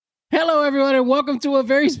Hello, everyone, and welcome to a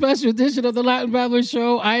very special edition of the Latin Babbler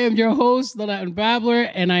Show. I am your host, the Latin Babbler,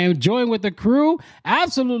 and I am joined with the crew,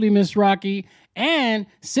 absolutely Miss Rocky, and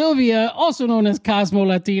Sylvia, also known as Cosmo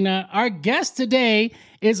Latina. Our guest today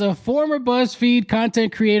is a former BuzzFeed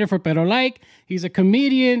content creator for Pero Like. He's a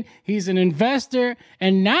comedian, he's an investor,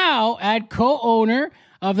 and now co-owner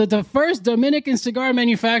of the first Dominican cigar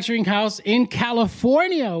manufacturing house in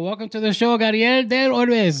California. Welcome to the show, Gadiel del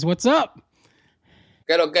Orbe. What's up?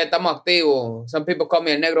 Creo que estamos activos. Some people call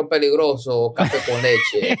me el negro peligroso o café con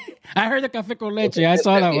leche. I heard the café con leche. I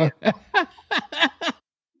saw that one.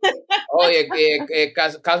 Oye, que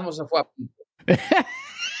Cosmo se fue a pico.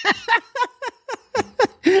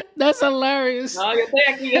 That's hilarious. No, yo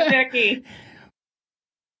estoy aquí.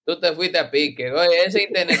 Tú te fuiste a pique. Oye, ese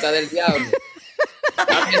internet está del diablo.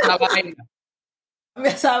 Cambia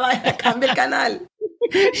esa vaina. Cambia el canal.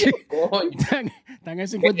 Coño. Están en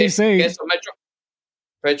 56. Eso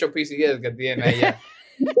Metro PCS que tiene allá.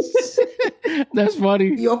 That's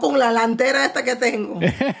funny. Yo con la lantera esta que tengo.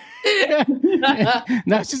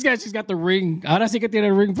 No, she's got the ring. Ahora sí que tiene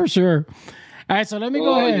a ring for sure. All right, so let me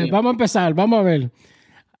go ahead. Vamos a empezar. Vamos a ver.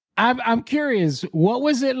 I'm curious. What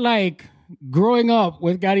was it like growing up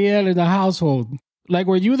with Gadiel in the household? Like,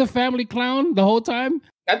 were you the family clown the whole time?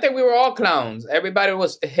 I think we were all clowns. Everybody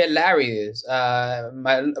was hilarious.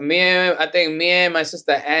 Me and my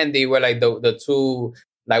sister Andy were like the two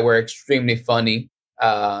like were extremely funny.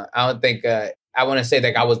 I don't think I want to say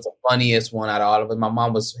that I was the funniest one out of all of it. My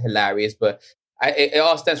mom was hilarious, but it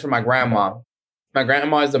all stems from my grandma. My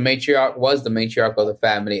grandma was the matriarch of the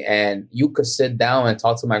family, and you could sit down and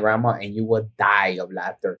talk to my grandma, and you would die of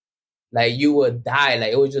laughter. Like you would die.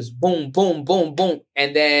 Like it was just boom, boom, boom, boom,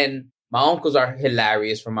 and then. My uncles are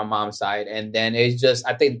hilarious from my mom's side. And then it's just,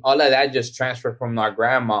 I think all of that just transferred from our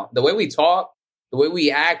grandma. The way we talk, the way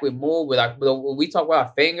we act, we move, we talk with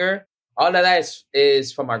our finger, all of that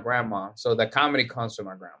is from our grandma. So the comedy comes from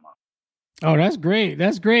our grandma. Oh, that's great.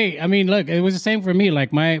 That's great. I mean, look, it was the same for me.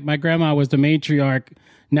 Like my grandma was the matriarch.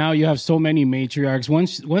 Now you have so many matriarchs.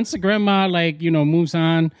 Once the grandma, moves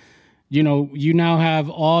on, you now have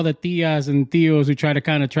all the tias and tios who try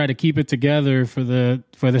to keep it together for the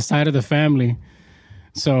side of the family.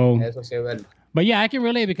 So, but yeah, I can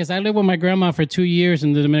relate because I lived with my grandma for 2 years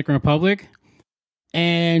in the Dominican Republic,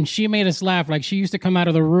 and she made us laugh. Like she used to come out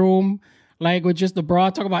of the room like with just the bra,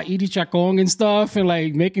 talk about Edie Chacon and stuff, and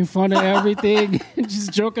like making fun of everything, and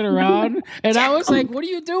just joking around. And I was like, "What are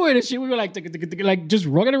you doing?" And she would be like just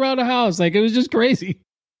running around the house, like it was just crazy.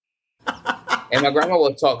 And my grandma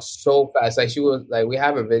would talk so fast. Like she was like, we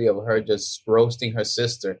have a video of her just roasting her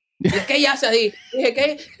sister. Es que ella hace así. Dije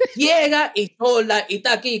que llega y sola y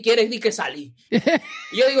está aquí y quiere decir que salí. Y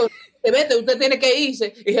yo digo, vete, usted tiene que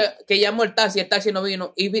irse. Y dije que llamó el taxi no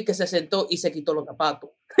vino y vi que se sentó y se quitó los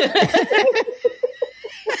zapatos.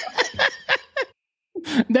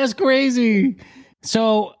 That's crazy.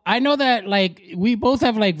 So I know that like we both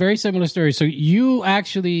have like very similar stories. So you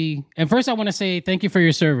actually, and first I want to say thank you for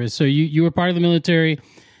your service. So you were part of the military.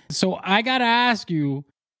 So I got to ask you,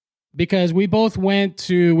 because we both went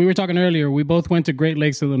to Great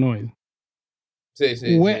Lakes, Illinois.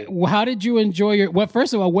 Sí. How did you enjoy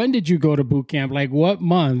first of all, when did you go to boot camp? Like what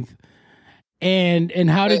month? And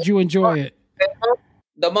how did you enjoy it?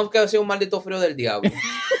 The month que hacía un maldito frío del diablo.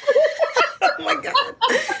 Oh my God.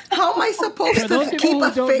 How am I supposed For those to people keep who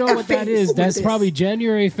a don't know what that is, that's this? probably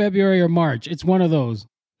January, February, or March. It's one of those.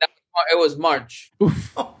 It was March.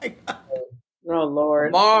 Oh my God. Oh,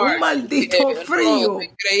 Lord. Un maldito frío. No,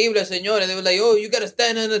 increíble, señores. They were like, oh, you gotta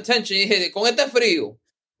stand in attention. Y dije, con este frío,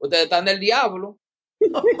 ustedes están del diablo.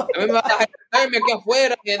 A mí me van a dejarme aquí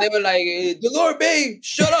afuera. And they were like, the Lord, babe,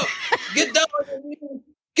 shut up. Get down.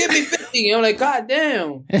 Give me 50. And I'm like, God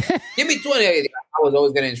damn. Give me 20. I was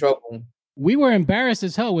always getting in trouble. We were embarrassed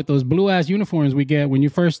as hell with those blue-ass uniforms we get when you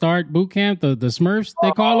first start boot camp, the Smurfs, they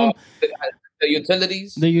call them. The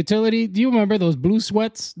utilities. The utility. Do you remember those blue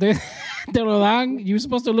sweats? They lo dan. You were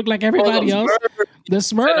supposed to look like everybody else. The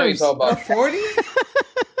Smurfs. A 40?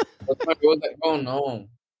 Oh, no.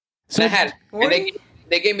 So, and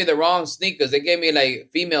they gave me the wrong sneakers. They gave me like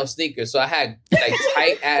female sneakers. So I had like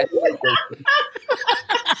tight ass sneakers.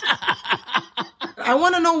 I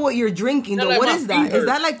want to know what you're drinking, though. Like what is that? Is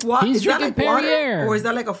that like what? He's is that like drinking water? Perrier. Or is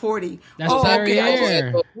that like a 40? That's Perrier.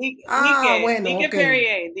 Perrier. Bueno,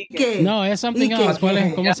 okay. Dique. No, it's something else.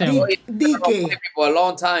 ¿Cómo se llama? Dique. For a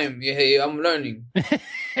long time. Yeah, I'm learning.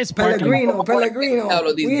 It's sparkling.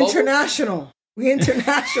 Pellegrino. We international.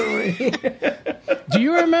 Do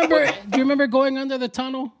you remember going under the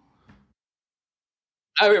tunnel?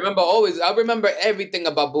 I remember everything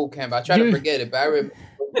about boot camp. I try to forget it, but I remember.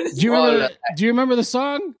 Do you remember the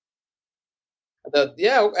song?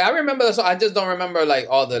 I remember the song. I just don't remember like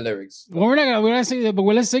all the lyrics. Well, we're not singing that, but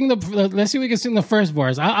let's sing let's see if we can sing the first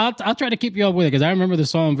verse. I'll try to keep you up with it because I remember the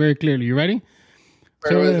song very clearly. You ready?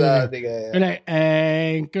 Where was we're like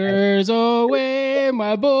anchors away,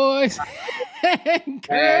 my boys.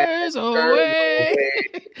 Anchors away.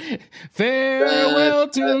 Farewell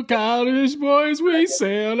to college boys. We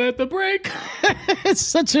sail at the break. It's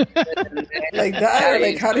such a like that.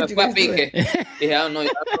 Like, how did you guys do it? Yeah, I don't know. I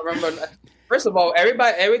don't remember. First of all,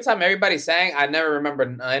 every time everybody sang, I never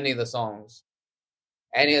remember any of the songs.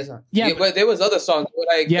 Any of the songs. Yeah, but there was other songs.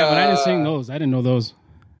 Like, but I didn't sing those. I didn't know those.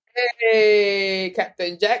 Hey,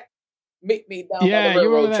 Captain Jack, meet me down by the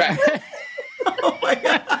railroad track. Oh my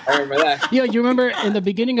god! I remember that. Yeah, you remember in the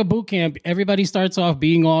beginning of boot camp, everybody starts off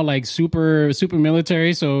being all like super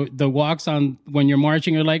military. So the walks on when you're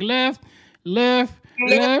marching are like left, right,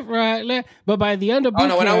 left. But by the end of boot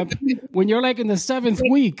camp, when you're like in the 7th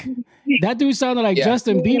week, that dude sounded like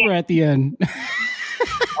Justin Bieber at the end.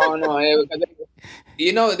 Oh no!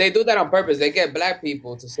 They do that on purpose. They get black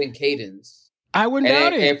people to sing cadence. I wouldn't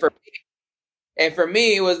doubt it. And for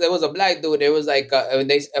me, it was a black dude. It was like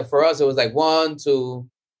for us, it was like 1, 2,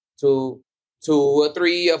 2, 2,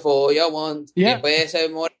 3, 4. Yeah, 1. Yeah. No,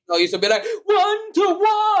 used to be like 1, 2,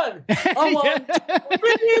 1. 1, 2,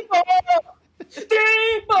 3, 4,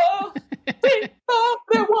 3, 4, 3, 4,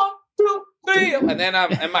 3, 1, 2, 3. And then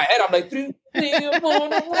in my head, I'm like 3, 4,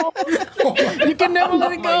 1. You can never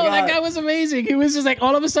let it go. That guy was amazing. He was just like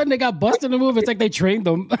all of a sudden they got busted to move. It's like they trained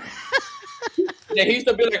them. Yeah, he used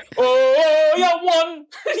to be like, oh,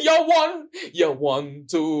 you're 1,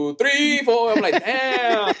 2, 3, 4. I'm like,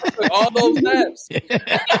 damn, all those steps.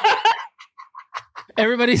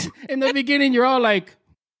 Everybody's in the beginning. You're all like,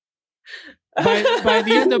 by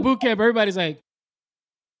the end of boot camp, everybody's like,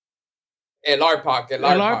 El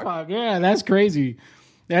Arpak. Yeah, that's crazy.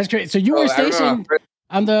 That's crazy. So you were stationed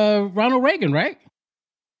on the Ronald Reagan, right?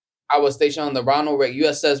 I was stationed on the Ronald Reagan,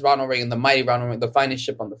 USS Ronald Reagan, the mighty Ronald Reagan, the finest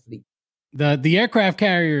ship on the fleet. The aircraft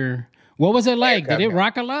carrier. What was it like? Did it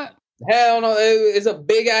rock a lot? Hell no, it's a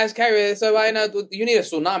big ass carrier. So right now, you need a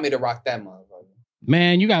tsunami to rock that motherfucker.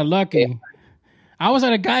 Man, you got lucky. Yeah. I was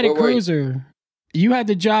at a guided cruiser. You had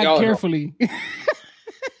to jog carefully.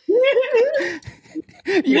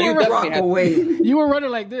 You were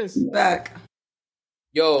running like this. Back.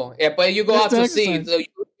 Yo, but you go out to sea. So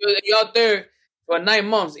you're out there for 9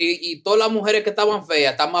 months. Y todas las mujeres que estaban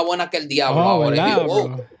feas están más buenas que el diablo. Ahora.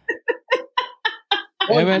 Bro.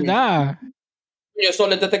 Es verdad. Yo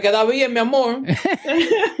solo te queda bien, mi amor.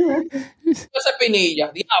 Esa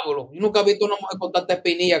espinilla, diablo. Yo nunca he visto una mujer con tanta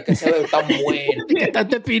espinilla que se ve tan buena.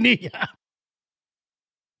 Tanta espinilla.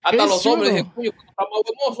 Hasta los hombres dicen, coño, estamos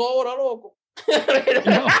hermosos ahora, loco.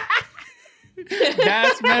 No.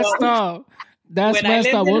 That's messed up. When I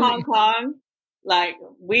lived in Hong Kong, like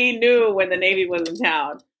we knew when the Navy was in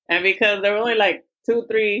town, and because there were only like 2,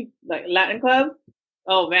 3 like Latin clubs.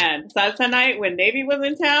 Oh man, salsa night when Navy was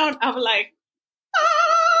in town, I was like,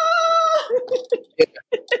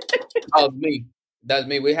 That's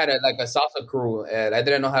me. We had a salsa crew, and I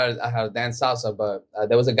didn't know how to dance salsa, but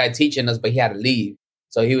there was a guy teaching us, but he had to leave.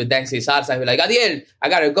 So he would dance his salsa. He'd be like, Gadiel, I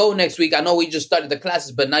got to go next week. I know we just started the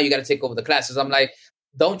classes, but now you got to take over the classes. I'm like,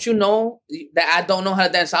 don't you know that I don't know how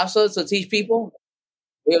to dance salsa to teach people?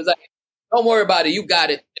 He was like, don't worry about it. You got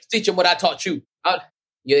it. Just teach them what I taught you.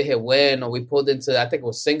 We pulled into, I think it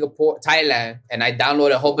was Singapore, Thailand, and I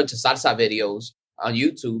downloaded a whole bunch of salsa videos on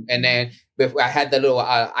YouTube. And then I had the little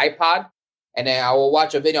iPod, and then I will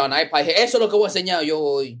watch a video on iPad. Eso es lo que voy a enseñar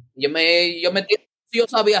yo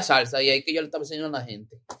sabía salsa y ahí que yo le estaba enseñando a la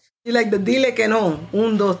gente. Y like the dile que no,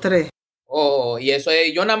 1, 2, 3. Oh, y eso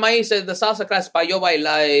es, yo nada más hice de salsa class para yo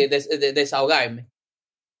bailar, desahogarme.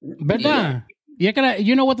 ¿Verdad? Yeah,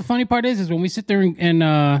 you know what the funny part is when we sit there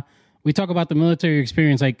and we talk about the military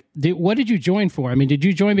experience, like, what did you join for? I mean, did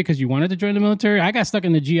you join because you wanted to join the military? I got stuck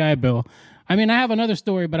in the GI Bill. I mean, I have another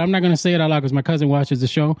story, but I'm not going to say it out loud because my cousin watches the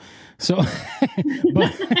show. So,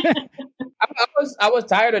 but I was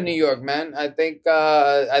tired of New York, man. I think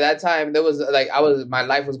at that time there was like my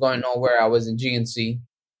life was going nowhere. I was in GNC,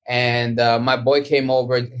 and my boy came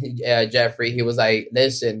over, Jeffrey. He was like,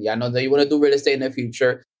 "Listen, I know that you want to do real estate in the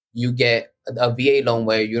future. You get a VA loan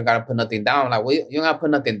where you don't got to put nothing down." I'm like, well, you don't got to put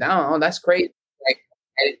nothing down. Oh, that's crazy. Like,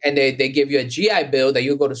 and they give you a GI Bill that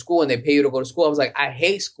you go to school and they pay you to go to school. I was like, I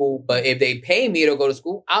hate school, but if they pay me to go to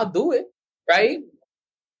school, I'll do it. Right.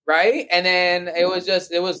 And then it was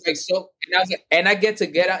like, so, and I get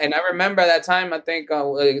out. And I remember that time, I think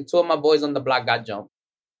 2 of my boys on the block got jumped.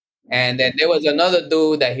 And then there was another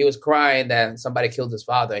dude that he was crying that somebody killed his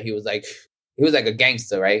father. He was like a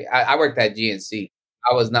gangster, right? I worked at GNC.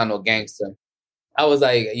 I was not no gangster. I was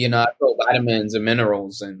like, I throw vitamins and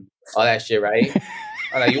minerals and all that shit, right?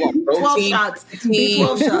 I was like, you want protein? 12 shots.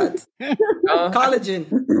 B12 shots. Collagen.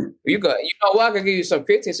 You know what? I can give you some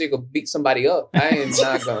creatine so you can beat somebody up. I am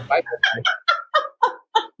not gonna fight that.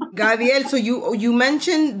 Gadiel, so you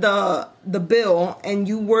mentioned the bill, and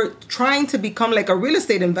you were trying to become like a real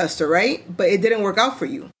estate investor, right? But it didn't work out for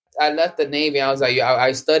you. I left the Navy. I was like,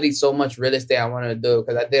 I studied so much real estate I wanted to do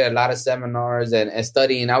because I did a lot of seminars and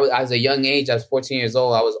studying. I was a young age. I was 14 years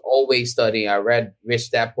old. I was always studying. I read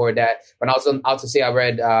Rich Dad Poor Dad. When I was out to sea, I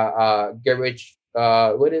read Get Rich.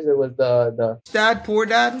 What is it? Was the Dad Poor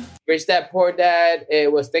Dad? Rich Dad Poor Dad.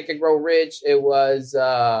 It was Think and Grow Rich. It was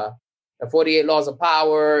the 48 Laws of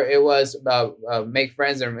Power. It was Make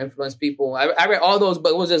Friends and Influence People. I read all those, but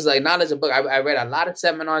it was just like knowledge book. I read a lot of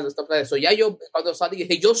seminars and stuff like that. So cuando salí,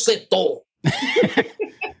 dije, yo sé todo.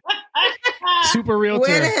 Super realtor.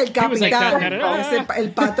 Tú eres el capitán, el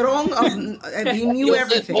patrón. He knew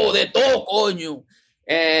everything. De todo, coño.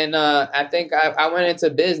 And I think I went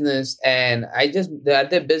into business, and I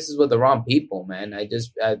did business with the wrong people, man.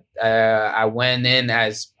 I went in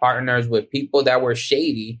as partners with people that were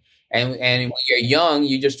shady. And when you're young,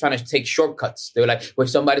 you're just trying to take shortcuts. They're like, where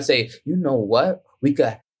somebody say, you know what? We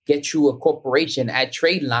could get you a corporation at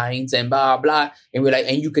trade lines and blah, blah. And we're like,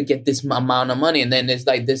 and you could get this amount of money. And then it's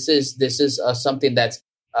like, this is something that's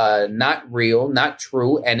not real, not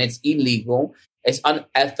true. And it's illegal. It's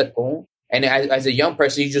unethical. And as a young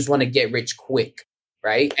person, you just want to get rich quick.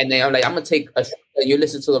 Right. And then I'm like, I'm going to take you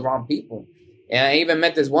listen to the wrong people. And I even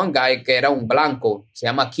met this one guy que era un blanco. Se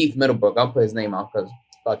llama Keith Middlebrook. I'll put his name out because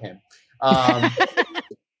fuck him. And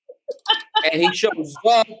he shows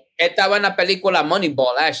up. Estaba en la película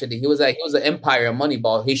Moneyball, actually. He was an Empire of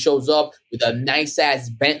Moneyball. He shows up with a nice ass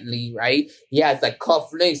Bentley, right? He has like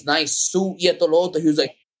cufflinks, nice suit, y esto lo otro. He was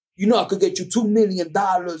like, I could get you $2 million,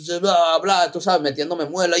 blah, blah. Tú sabes, metiéndome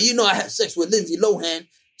muela. I had sex with Lindsay Lohan.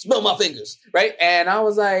 Smell my fingers, right? And I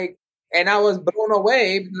was like, I was blown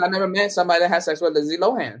away because I never met somebody that had sex with Lindsay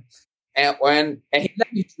Lohan. And he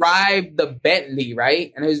let me drive the Bentley,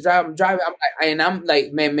 right? And he's driving. I'm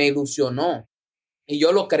like, me ilusionó. Y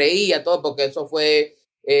yo lo creía todo porque eso fue.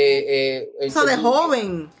 So de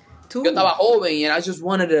joven, too. Yo estaba joven, and I just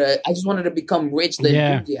wanted to become rich. The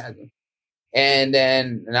enthusiasm. And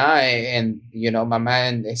then my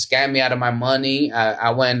man scammed me out of my money.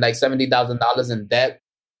 I went like $70,000 in debt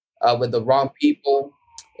with the wrong people.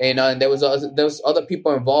 And there was other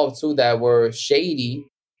people involved too that were shady.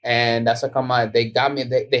 And that's how they got me.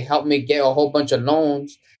 They helped me get a whole bunch of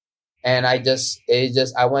loans, and I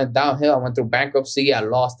went downhill. I went through bankruptcy. I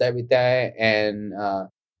lost everything, and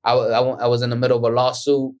I was in the middle of a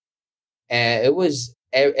lawsuit, and it was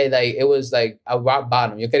like a rock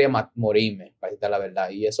bottom. Yo quería morirme, para decirte la verdad.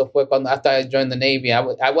 Y eso fue cuando after I joined the Navy. I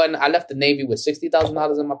left the Navy with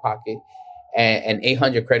 $60,000 in my pocket and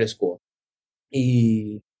 800 credit score.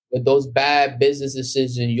 Y with those bad business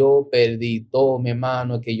decisions, yo perdí todo, mi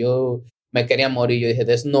hermano, que yo me quería morir. Yo dije,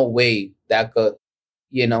 there's no way that I could,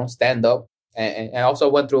 stand up. And I also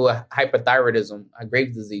went through a hyperthyroidism, a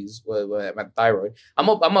Graves' disease with my thyroid. I'm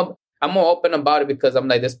more open about it because I'm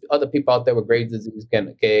like, there's other people out there with Graves' disease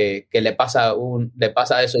que le pasa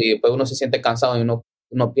eso y después uno se siente cansado y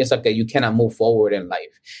uno piensa que you cannot move forward in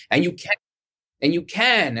life. And you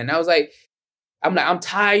can. And I was like, I'm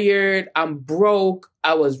tired. I'm broke.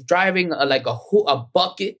 I was driving a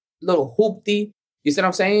bucket, little hoopty. You see what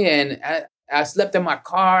I'm saying? And I slept in my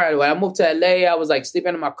car. When I moved to LA, I was like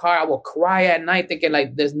sleeping in my car. I would cry at night thinking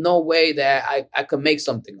like, there's no way that I could make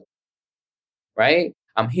something. Right?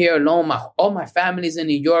 I'm here alone. All my family's in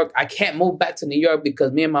New York. I can't move back to New York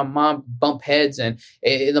because me and my mom bump heads and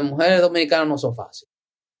the mujeres dominicanas no son fáciles.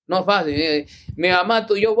 No fácil. Mi mamá,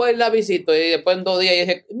 yo voy y la visito y después en 2 días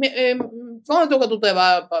dije, ¿cuándo que tú te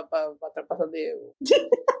vas para San Diego?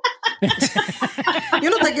 Yo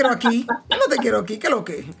no te quiero aquí. ¿Qué lo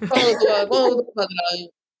que?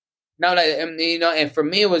 Now, and for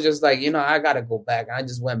me, it was just like, I got to go back. And I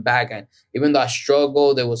just went back. And even though I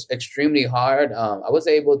struggled, it was extremely hard. I was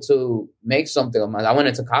able to make something of myself. I went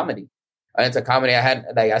into comedy. I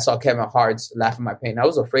saw Kevin Hart's Laugh at My Pain. I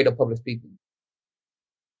was afraid of public speaking.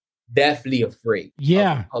 Deathly afraid.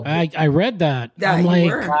 Yeah, I read that. Yeah, I'm like,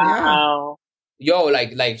 wow. Yo,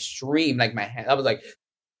 like stream, like my hand. I was like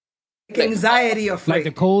anxiety of like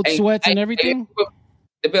the cold sweats and everything.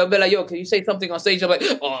 They'll be like, yo, can you say something on stage? I'm like,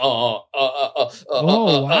 wow.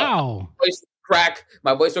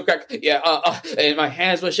 My voice will crack. Yeah, and my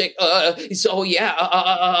hands will shake. So yeah,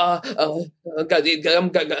 I'm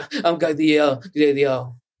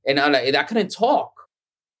Gadiel. And I'm like, I couldn't talk.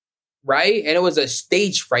 Right? And it was a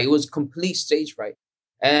stage fright. It was complete stage fright.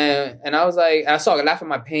 And I was like, I saw Laugh at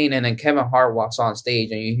My Pain, and then Kevin Hart walks on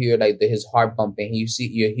stage, and you hear like his heart pumping. You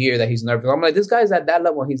hear that he's nervous. I'm like, this guy's at that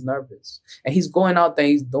level. He's nervous, and he's going out there.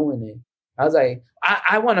 He's doing it. I was like,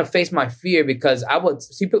 I want to face my fear because I would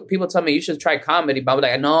see people tell me you should try comedy, but I was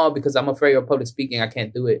like, no, because I'm afraid of public speaking. I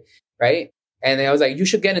can't do it, right? And then I was like, you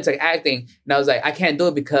should get into acting, and I was like, I can't do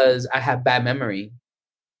it because I have bad memory.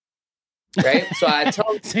 Right, so I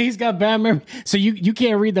told. So he's got bad memory. So you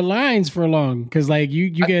can't read the lines for long because like you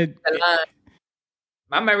get.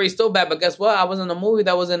 My memory's still bad, but guess what? I was in a movie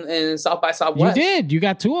that was in South by Southwest. You did. You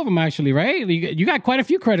got 2 of them actually, right? You got quite a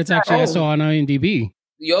few credits actually. I saw on IMDb.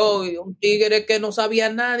 Yo, un tigre que no sabía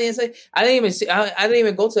nadie. I didn't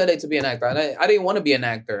even go to LA to be an actor. I didn't want to be an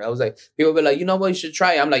actor. I was like, people be like, you know what, you should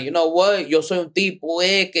try. I'm like, you know what? Yo soy un tipo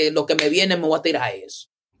que lo que me viene me voy a tirar eso.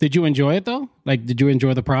 Did you enjoy it though? Like, did you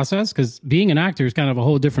enjoy the process? Because being an actor is kind of a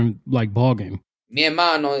whole different like ball game. Mi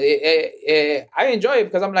hermano, I enjoy it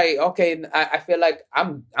because I'm like, okay, I feel like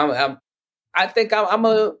I think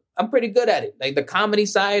I'm pretty good at it. Like the comedy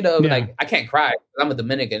side of like, I can't cry. I'm a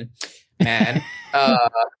Dominican, man.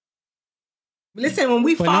 Listen, when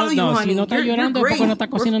we follow you, honey, si no está llorando, you're great. no está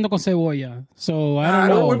cocinando con cebolla. So I don't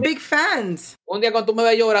know. We're big fans. Un día cuando tú me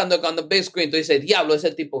ves llorando on the big screen, tú dices, diablo,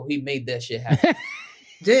 ese tipo, he made that shit happen.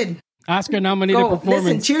 Did. Oscar nominated performance.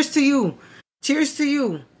 Listen, cheers to you. Cheers to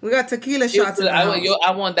you. We got tequila shots.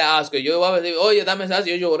 I want that Oscar. Yo voy a decir, oye, dame esa,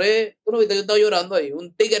 yo lloré. Tú no viste que yo estaba llorando ahí.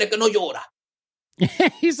 Un tigre que no llora.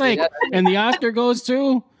 He's like, and the Oscar goes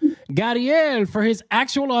to Gadiel for his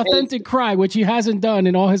actual authentic cry, which he hasn't done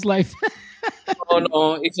in all his life.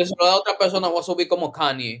 No. Y si se lo da a otra persona, voy a subir como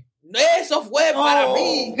Kanye. Eso fue para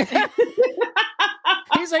mí.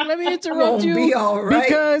 He's like, let me interrupt you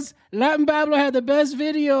because Latin Bablo had the best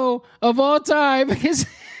video of all time. Because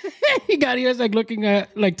he got here like looking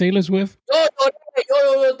at like Taylor Swift. Yo,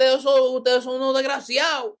 ustedes son unos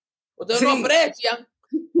desgraciados. Ustedes no aprecian.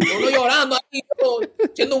 Uno llorando aquí,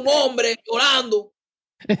 siendo un hombre, llorando.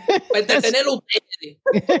 Para entretenerlo ustedes.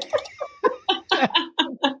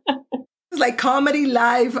 It's like comedy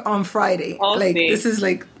live on Friday. Oh, like sí. This is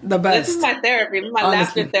like the best. This is my therapy. This is my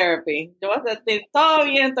laughter therapy. Yo voy a hacer todo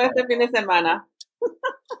bien todo este fin de semana.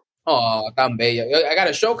 Oh, tan bella. I got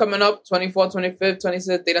a show coming up, 24th, 25th,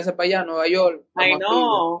 26th. Tírense para allá, Nueva York. I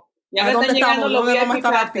know. Ya me están llegando los VIP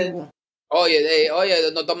passes. Oye,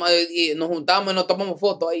 nos juntamos y nos tomamos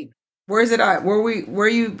fotos ahí. Where is it at? Where are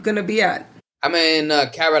you gonna be at? I'm in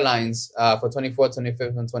Caroline's for 24th,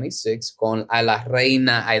 25th, and 26th con a la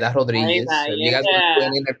reina Aida Rodriguez. So you guys want to do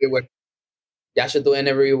an interview with y'all should do an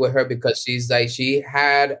interview with her because she's a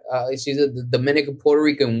Dominican Puerto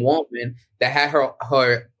Rican woman that had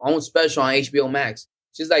her own special on HBO Max.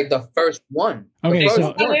 She's like the first one. Okay,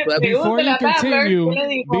 so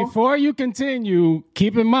before you continue,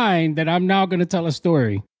 keep in mind that I'm now going to tell a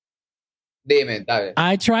story. Dime, dale.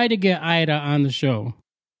 I tried to get Aida on the show.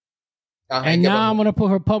 And now I'm going to put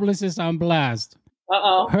her publicist on blast.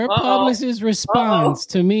 Her publicist's response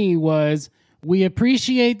to me was, we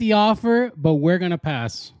appreciate the offer, but we're going to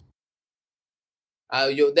pass.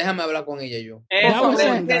 Déjame hablar con ella yo.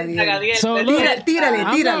 So look,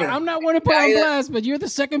 I'm not going to put on blast, but you're the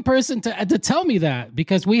second person to tell me that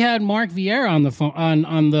because we had Mark Vieira on the phone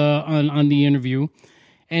on the interview,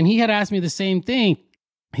 and he had asked me the same thing.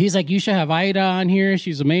 He's like, you should have Aida on here.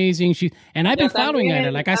 She's amazing. And I've been following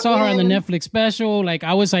Aida. Like I saw her on the Netflix special. Like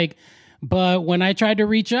I was like, but when I tried to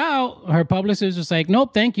reach out, her publicist was like,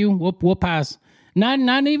 nope, thank you. We'll pass. Not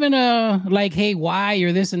even like, hey, why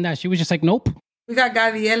or this and that. She was just like, nope. We got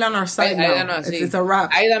Gadiel on our side now. It's a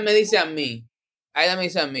wrap. Aida me dice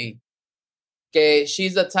a mí que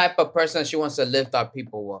she's the type of person she wants to lift our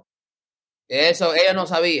people up. Eso ella no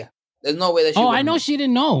sabía. There's no way that she I know she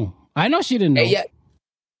didn't know. Aida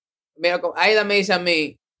me dice a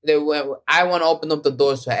mí that I want to open up the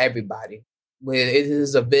doors to everybody. It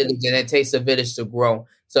is a village and it takes a village to grow.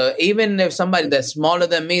 So even if somebody that's smaller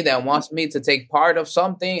than me that wants me to take part of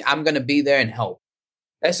something, I'm going to be there and help.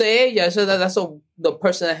 That's the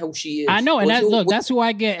person who she is. I know, and that's who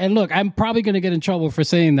I get. And look, I'm probably going to get in trouble for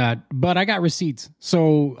saying that, but I got receipts,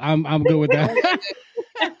 so I'm good with that.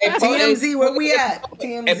 TMZ, where we at?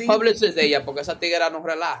 TMZ. El publicist de ella, porque esa tigra nos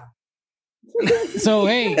relaja. So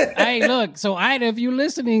hey, look. So Ida, if you're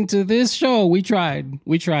listening to this show, we tried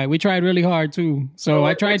really hard too. So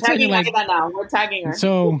I tried tagging like now. We're tagging her.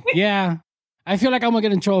 So yeah, I feel like I'm gonna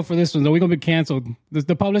get in trouble for this one. Though we're gonna be canceled.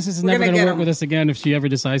 The publicist is never gonna work with us again if she ever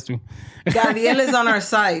decides to. Gadiel is on our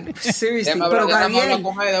side. Seriously, pero Gadiel, I'm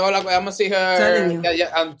gonna see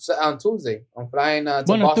her on Tuesday. I'm flying to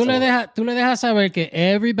Boston. Tú le dejas saber que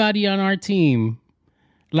everybody on our team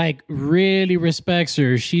like really respects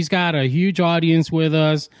her. She's got a huge audience with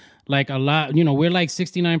us. Like a lot, we're like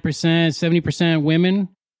 69%, 70% women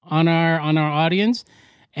on our audience,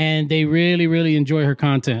 and they really, really enjoy her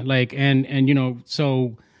content. Like, and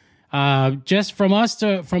so just from us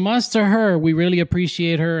to her, we really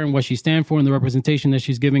appreciate her and what she stands for and the representation that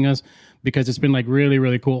she's giving us, because it's been like really,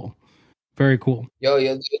 really cool. Very cool. Yo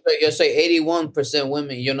soy 81%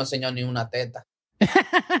 women y yo no enseño ni una teta.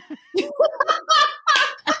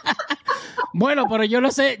 Bueno, pero yo no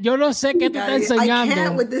sé qué te está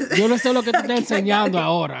enseñando. Yo no sé lo que te está enseñando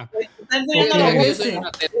ahora. Está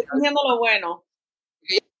enseñando lo bueno.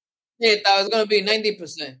 It's going to be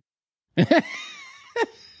 90%.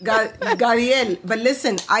 Gadiel, but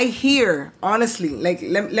listen, I hear, honestly, like,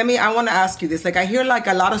 I want to ask you this. Like, I hear like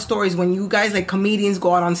a lot of stories when you guys, like comedians,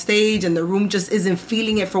 go out on stage and the room just isn't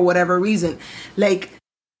feeling it for whatever reason. Like,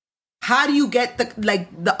 how do you get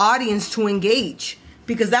the audience to engage?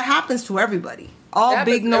 Because that happens to everybody. All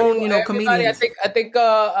big known, comedians. I think,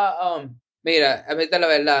 mira, a ver, la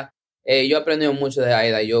verdad, yo he aprendido mucho de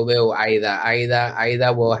Aida. Yo veo Aida.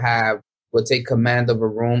 Aida will take command of a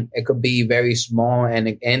room. It could be very small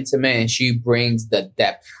and intimate, and she brings the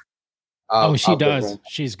depth. She does.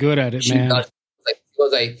 She's good at it, man. Does.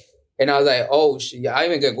 And I was like, oh, I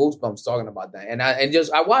even get goosebumps talking about that. And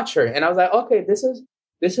I watch her, and I was like, okay, this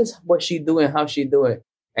is what she do and how she do it,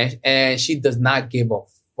 and she does not give a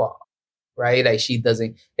fuck, right? Like, she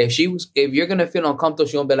doesn't. If you're gonna feel uncomfortable,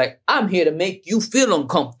 she won't be like, I'm here to make you feel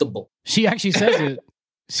uncomfortable. She actually says it.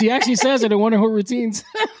 She actually says it in one of her routines.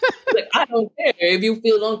 Like, I don't care if you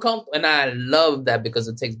feel uncomfortable. And I love that because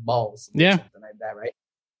it takes balls. Yeah. Something like that, right?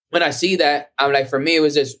 When I see that, I'm like, for me, it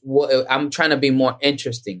was just, I'm trying to be more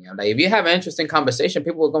interesting. I'm like, if you have an interesting conversation,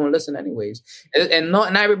 people are going to listen anyways. And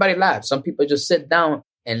not everybody laughs. Some people just sit down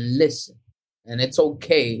and listen. And it's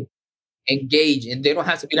okay. Engage. And they don't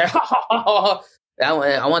have to be like, ha, ha, ha, ha.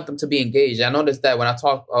 I want them to be engaged. I noticed that when I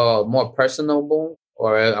talk more personable,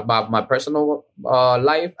 or about my personal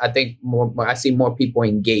life, I think I see more people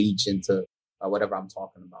engage into whatever I'm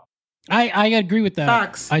talking about. I agree with that.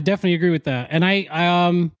 Facts. I definitely agree with that. And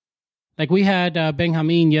I like, we had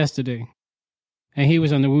Benjamin yesterday, and he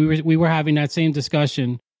was on we were having that same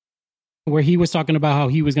discussion where he was talking about how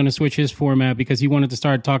he was going to switch his format because he wanted to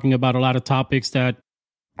start talking about a lot of topics that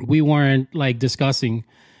we weren't like discussing.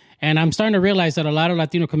 And I'm starting to realize that a lot of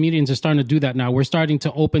Latino comedians are starting to do that now. We're starting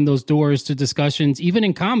to open those doors to discussions, even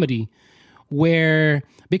in comedy,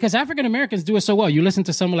 because African Americans do it so well. You listen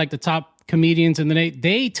to some of like the top comedians, and then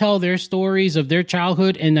they tell their stories of their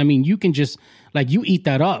childhood. And I mean, you can just like, you eat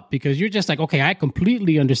that up because you're just like, okay, I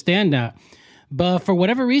completely understand that. But for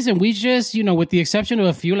whatever reason, we just, with the exception of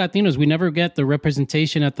a few Latinos, we never get the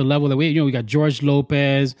representation at the level that we got George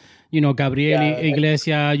Lopez, Gabriel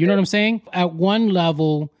Iglesias, you know what I'm saying? At one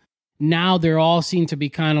level, now they're all seem to be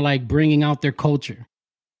kind of like bringing out their culture,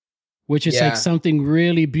 which is like something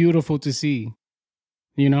really beautiful to see,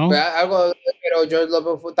 Pero George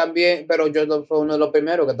Lopez fue uno de los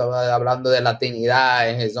primeros que estaba hablando de latinidad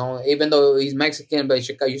and his own, even though he's Mexican, but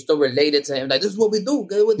you still related to him. Like, this is what we do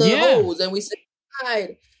with the hoes, and we sit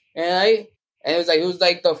aside. And it was like, he was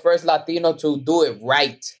like the first Latino to do it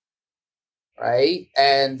right?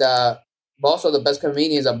 And also the best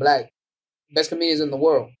comedians are black, best comedians in the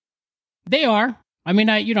world. They are. I mean,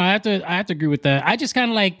 I have to agree with that. I just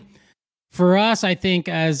kind of like, for us, I think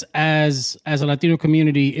as a Latino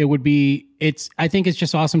community, I think it's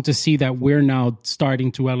just awesome to see that we're now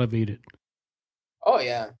starting to elevate it. Oh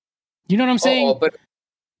yeah. You know what I'm saying? But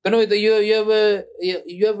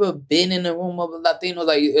you ever been in a room of Latinos,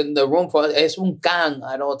 like in the room for es un gang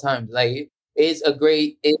at all times. Like, it's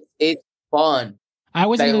it's fun. I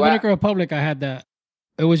was in the Dominican Republic. I had that.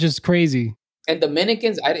 It was just crazy. And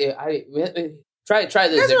Dominicans, I try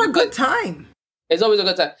this. Those are a good time. It's always a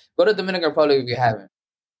good time. Go to Dominican Republic if you haven't,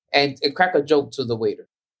 and crack a joke to the waiter.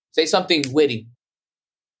 Say something witty.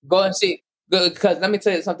 Go and see. Because let me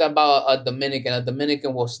tell you something about a Dominican. A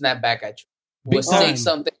Dominican will snap back at you. Will say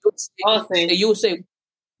something. You say,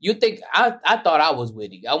 you think I thought I was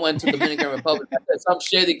witty. I went to Dominican Republic. I said some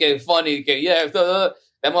shit that get funny. That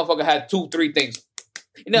motherfucker had 2-3 things.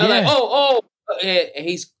 Like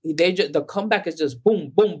the comeback is just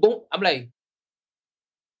boom, boom, boom. I'm like,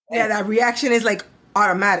 yeah, that reaction is like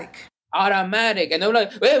automatic. And they're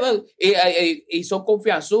like, y son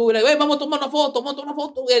confianzudos. Like, vamos a tomar una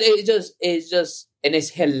foto. It's just, and it's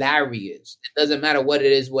hilarious. It doesn't matter what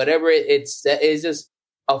it is, whatever it's just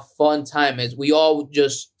a fun time. We all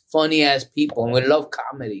just funny ass people, and we love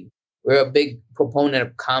comedy. We're a big proponent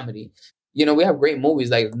of comedy. We have great movies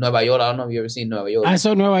like Nueva York. I don't know if you ever seen Nueva York. I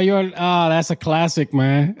saw Nueva York. Oh, that's a classic,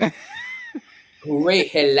 man. Great,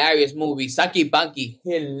 hilarious movie. Saki Banki,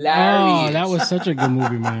 hilarious. Oh, that was such a good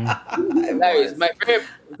movie, man. Hilarious. My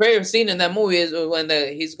favorite scene in that movie is when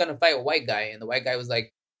he's gonna fight a white guy, and the white guy was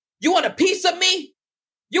like, "You want a piece of me?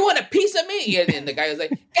 You want a piece of me?" And the guy was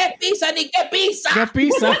like, "Get pizza, ni get pizza. Get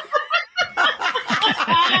pizza."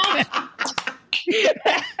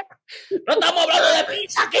 No estamos hablando de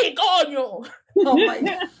pizza aquí, coño. Oh my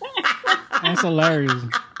God. That's hilarious.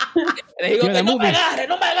 And then he goes, that no movie. me agarre,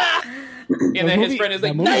 no me agarre. And then his friend is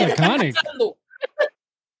like, that movie's iconic.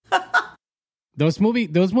 Those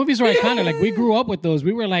movies are iconic. Like, we grew up with those.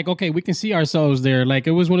 We were like, okay, we can see ourselves there. Like,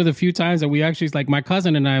 it was one of the few times that we actually, like, my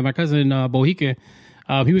cousin Bohique,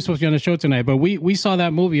 he was supposed to be on the show tonight, but we saw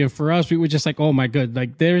that movie, and for us, we were just like, oh my god,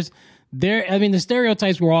 like the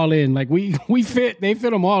stereotypes were all in. Like, they fit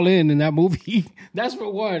them all in that movie. That's for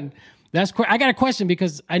one. I got a question,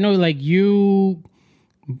 because I know, like, you,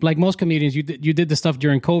 like most comedians, you did the stuff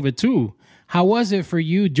during COVID too. How was it for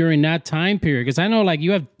you during that time period? Because I know, like, we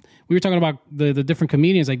were talking about the different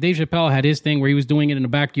comedians. Like, Dave Chappelle had his thing where he was doing it in the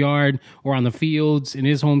backyard or on the fields in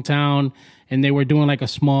his hometown, and they were doing like a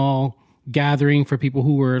small gathering for people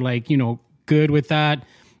who were, like, you know, good with that.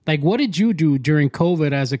 Like, what did you do during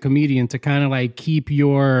COVID as a comedian to kind of like keep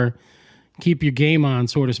your game on,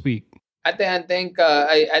 so to speak? I think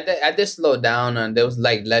I did slow down, and there was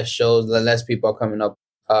like less shows, less people coming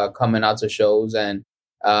out to shows, and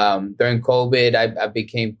during COVID, I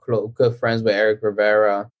became good friends with Eric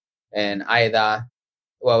Rivera and Aida.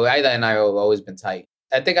 Well, Aida and I have always been tight.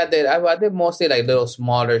 I think I did mostly like little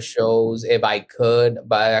smaller shows if I could,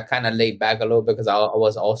 but I kind of laid back a little bit because I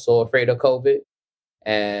was also afraid of COVID.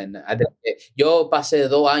 And yo pasé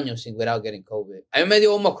 2 años without getting COVID. A mí me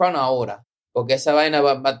dio Omicron ahora, porque esa vaina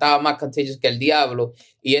estaba más contagious que el diablo,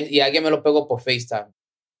 y alguien me lo pegó por FaceTime.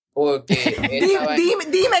 Porque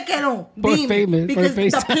dime que no. Because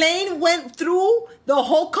the plane went through the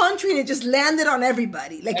whole country and it just landed on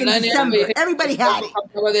everybody. Like in December. Everybody had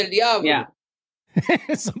it. Yeah.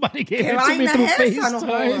 Somebody gave it to me through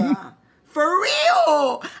FaceTime. For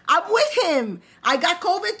real. I'm with him. I got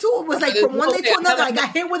COVID too. It was like from one day to another. I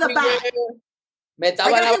got hit with a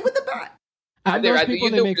bat. I'm those people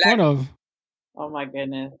they make fun of. Oh my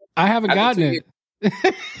goodness. I haven't gotten it. You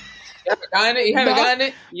haven't gotten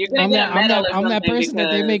it? You're gonna get a medal I'm that person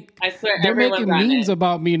that they make. I swear, they're making memes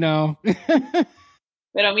about me now.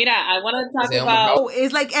 Pero mira, I want to talk about. Oh,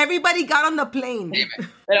 it's like everybody got on the plane.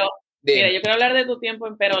 Pero mira, yo quiero hablar de tu tiempo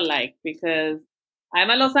en Pero Like, because I'm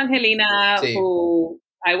a Los Angelina who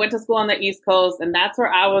I went to school on the East Coast, and that's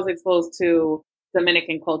where I was exposed to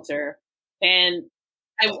Dominican culture. And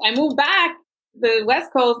I moved back to the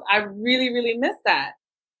West Coast. I really, really missed that.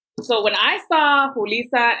 So when I saw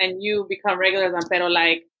Julissa and you become regulars on Pero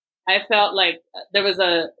Like, I felt like there was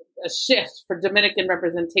a shift for Dominican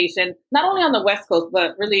representation, not only on the West Coast,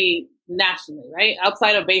 but really nationally, right?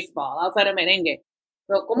 Outside of baseball, outside of merengue.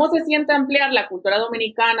 So, ¿cómo se siente ampliar la cultura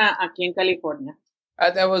dominicana aquí en California?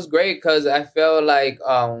 That was great, because I felt like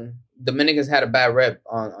Dominicans had a bad rep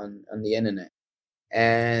on the internet.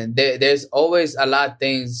 And there's always a lot of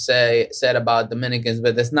things said about Dominicans,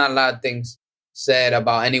 but there's not a lot of things said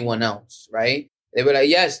about anyone else, right? They were like,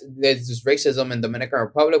 yes, there's this racism in Dominican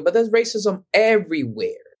Republic, but there's racism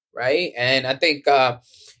everywhere, right? And I think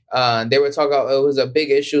they were talking about, it was a big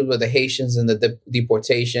issue with the Haitians and the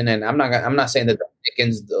deportation. And I'm not saying that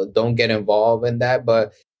Dominicans don't get involved in that,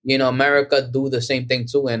 but you know, America do the same thing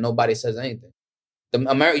too, and nobody says anything. The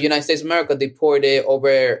United States of America deported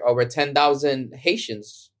over 10,000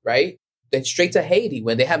 Haitians, right? Then straight to Haiti,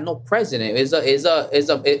 where they have no president.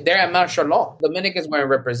 They're at martial law. Dominicans weren't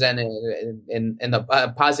represented in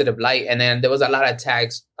a positive light, and then there was a lot of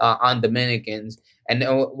attacks on Dominicans. And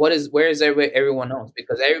where is everyone else?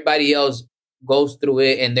 Because everybody else goes through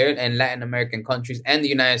it in Latin American countries and the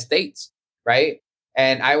United States, right?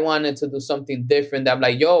 And I wanted to do something different. I'm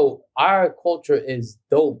like, yo, our culture is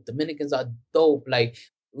dope. Dominicans are dope. Like,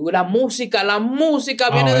 la música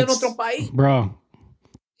viene de nuestro país. Bro.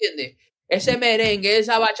 ¿Entiendes? Ese merengue,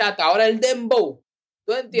 esa bachata, ahora el dembow.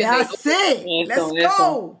 ¿Tú entiendes? That's it. Let's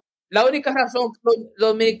go. La única razón que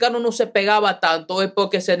los dominicanos no se pegaba tanto es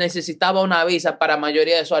porque se necesitaba una visa para la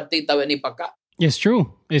mayoría de esos artistas venir para acá. It's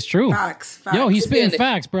true. Facts. Yo, he's spitting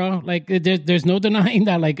facts, bro. Like, there's no denying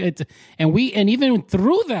that. Like, and even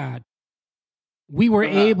through that, we were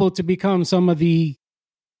able to become some of the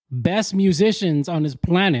best musicians on this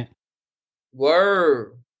planet.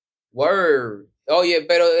 Word. Oye,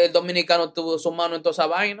 pero el dominicano tuvo su mano en toda esa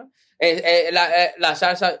vaina. La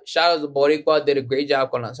salsa, shout out to Boricua, did a great job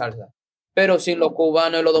con la salsa. Pero sin los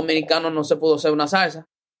cubanos y los dominicanos no se pudo hacer una salsa.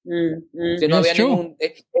 Si no había ningún...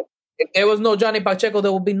 if there was no Johnny Pacheco,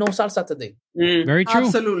 there would be no salsa today. Very true.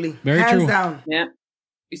 Absolutely. Very Hands true. down. Yeah.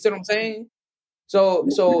 You see what I'm saying? So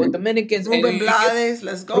Dominicans, Ruben Blades,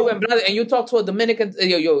 let's go. Ruben Blades, and you talk to a Dominican,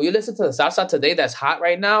 you listen to the salsa today that's hot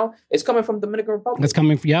right now. It's coming from Dominican Republic. It's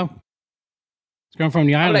coming from It's coming from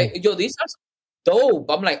the I'm island. like, these are dope.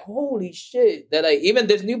 I'm like, holy shit! That like even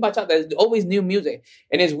there's new bachata. There's always new music,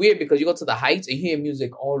 and it's weird because you go to the heights and you hear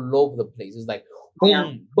music all over the place. It's like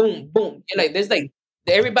boom, boom, boom. You're like, there's like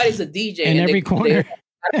everybody's a DJ in every corner.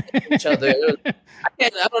 Each other. I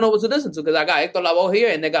don't know what to listen to because I got Hector Lavoe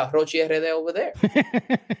here and they got Rochi RD over there.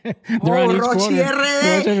 Rochi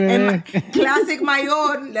RD. Classic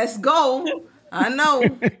Mayor. Let's go. I know.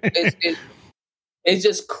 It's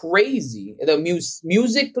just crazy. The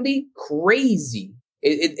musically crazy.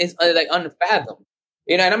 It's like unfathomed.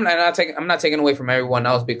 You know, and I'm not taking away from everyone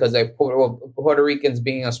else because like Puerto Ricans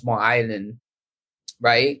being a small island,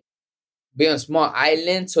 right? Being a small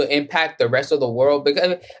island to impact the rest of the world,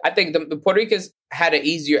 because I think the Puerto Ricans had an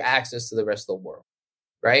easier access to the rest of the world,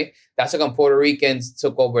 right? That's like when Puerto Ricans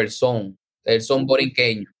took over el son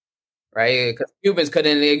borinqueño, right? Because Cubans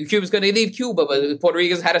couldn't leave Cuba, but Puerto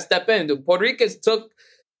Ricans had to step in. The Puerto Ricans took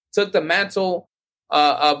the mantle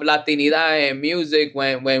of Latinidad and music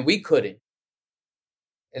when we couldn't.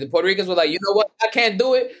 And the Puerto Ricans were like, you know what? I can't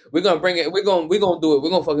do it. We're gonna bring it. We're gonna do it. We're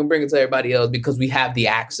gonna fucking bring it to everybody else because we have the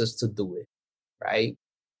access to do it, right?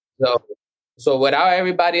 So without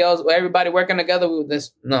everybody working together with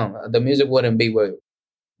this, no, the music wouldn't be where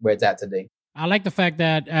it's at today. I like the fact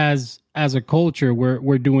that as a culture,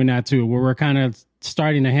 we're doing that too, where we're kind of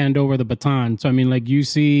starting to hand over the baton. So I mean, like you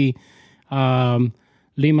see,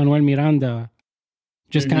 Lin-Manuel Miranda.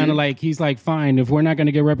 Just kind of like, he's like, fine, if we're not going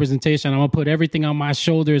to get representation, I'm going to put everything on my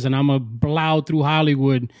shoulders and I'm going to plow through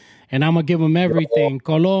Hollywood and I'm going to give them everything.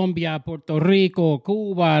 Colombia, Puerto Rico,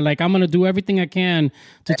 Cuba. Like, I'm going to do everything I can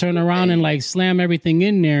to turn around and like slam everything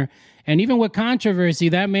in there. And even with controversy,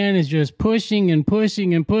 that man is just pushing and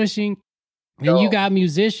pushing and pushing. And you got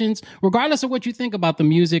musicians, regardless of what you think about the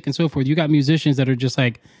music and so forth, you got musicians that are just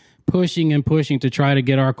like pushing and pushing to try to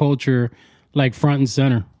get our culture like front and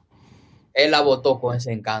center. Él la botó con ese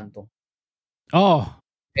encanto. Oh,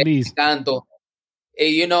 please. Encanto.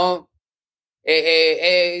 You know,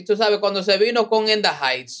 tú sabes, cuando se vino con In the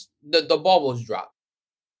Heights, the bubbles dropped.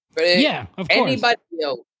 But yeah, of course. Anybody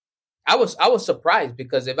else, I was surprised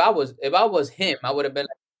because if I was him, I would have been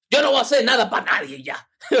like, yo no voy a hacer nada para nadie ya.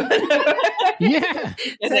 Yeah.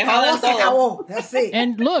 That's it.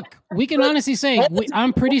 And look, we can honestly say,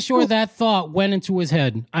 I'm pretty sure that thought went into his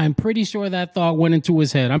head. I'm pretty sure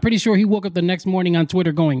I'm pretty sure he woke up the next morning on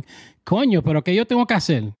Twitter going, coño, pero que yo tengo que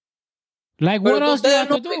hacer? Like, what else do I have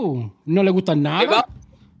to do? No le gusta nada?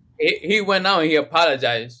 He went out and he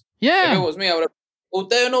apologized. Yeah. If it was me, I would have,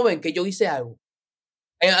 ustedes no ven que yo hice algo.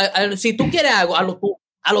 Si tú quieres algo,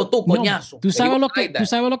 hazlo tú, coñazo. Tú sabes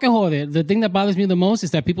lo que jode? The thing that bothers me the most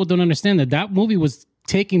is that people don't understand that movie was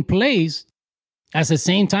taking place at the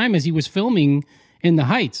same time as he was filming In the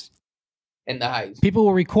Heights. In the Heights. People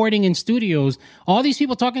were recording in studios. All these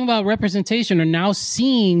people talking about representation are now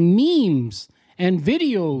seeing memes and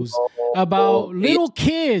videos about little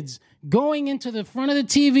kids going into the front of the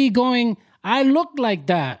TV going, I look like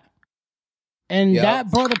that. And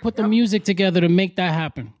that brother put the music together to make that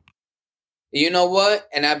happen. You know what?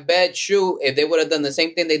 And I bet you, if they would have done the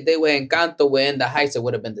same thing they did with Encanto, with In the Heights, it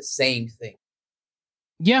would have been the same thing.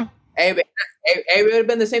 Yeah. It would have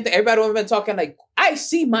been the same thing. Everybody would have been talking like, I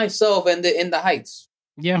see myself in the Heights.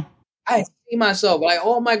 Yeah. I see myself. Like,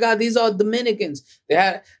 oh my God, these are Dominicans. They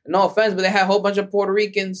had, no offense, but they had a whole bunch of Puerto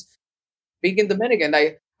Ricans speaking Dominican.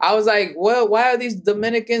 Like, I was like, well, why are these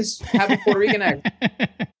Dominicans having Puerto Rican accent?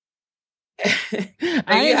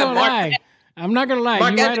 I ain't gonna lie. I'm not gonna lie.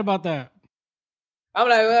 You're right about that. I'm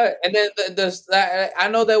like, what? And then I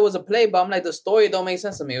know there was a play, but I'm like, the story don't make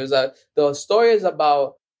sense to me. It was the story is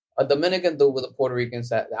about a Dominican dude with a Puerto Rican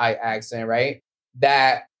accent, right?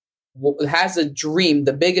 That has a dream.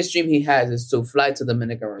 The biggest dream he has is to fly to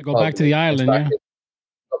Dominican Republic. Go back to the island, yeah.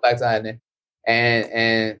 Go back to the island,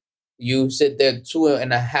 and you sit there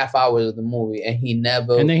 2.5 hours of the movie, and he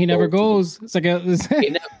never. And then he never goes. It's like he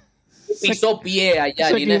never pisó pie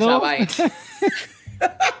allá ni en esa vaina.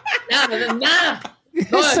 Nada.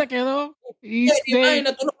 No, se quedó.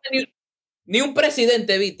 Imagina, tú no ni un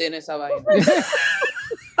presidente viste en esa vaina.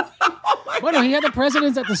 Bueno, he had the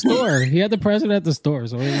presidents at the store.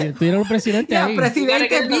 So he tiene un presidente ahí.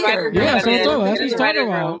 Presidente beer. Yeah, that's what he's talking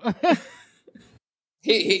about.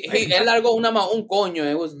 Él largó un coño.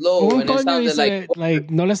 It was low. Un and it coño sounded like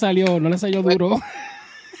no le salió duro.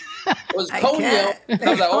 It was coño.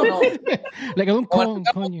 I was like, oh no. Like un coño.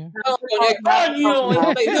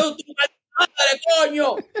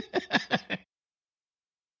 Coño.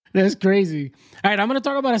 That's crazy. All right, I'm going to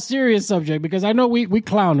talk about a serious subject because I know we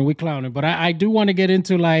clown it, but I do want to get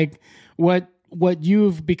into like what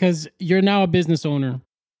you've, because you're now a business owner.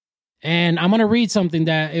 And I'm going to read something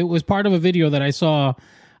that it was part of a video that I saw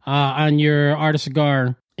on your Art of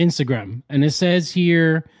Cigar Instagram. And it says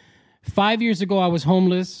here, 5 years ago, I was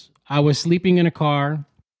homeless. I was sleeping in a car.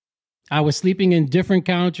 I was sleeping in different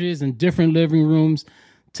couches and different living rooms.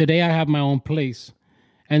 Today, I have my own place.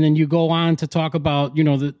 And then you go on to talk about, you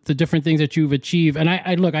know, the different things that you've achieved. And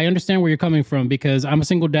I look, I understand where you're coming from because I'm a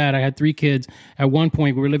single dad. I had 3 kids. At one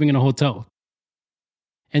point, we were living in a hotel.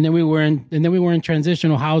 And then we were in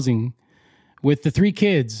transitional housing with the 3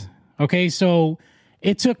 kids. Okay, so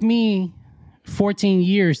it took me 14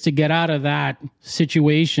 years to get out of that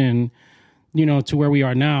situation, you know, to where we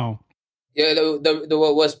are now. Yeah,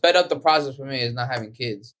 what sped up the process for me is not having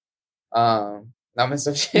kids. I'm gonna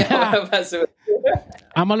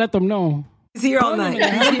let them know. He's here all night.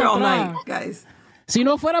 He's here all night, guys. Si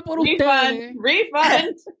no fuera por ustedes,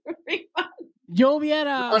 refund. yo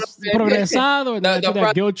hubiera progresado en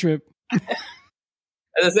that guilt trip. As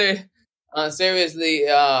I say, seriously,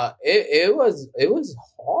 it was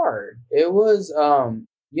hard. It was,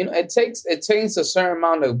 you know, it takes a certain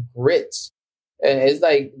amount of grit, and it's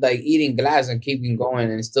like eating glass and keeping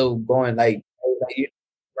going and still going, like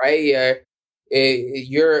right.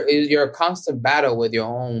 You're a constant battle with your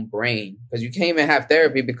own brain because you can't even have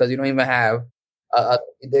therapy because you don't even have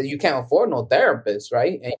you can't afford no therapist,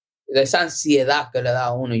 right? And esa ansiedad que le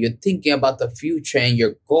da a uno. You're thinking about the future and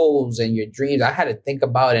your goals and your dreams. I had to think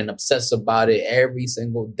about it and obsess about it every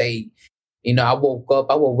single day. You know, I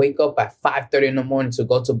would wake up at 5:30 in the morning to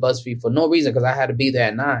go to BuzzFeed for no reason because I had to be there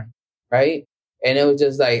at 9, right? And it was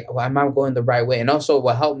just like, well, am I going the right way? And also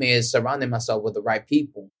what helped me is surrounding myself with the right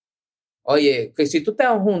people. Oye, que si tú te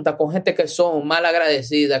juntas con gente que son mal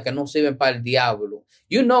agradecidas, que no sirven para el diablo,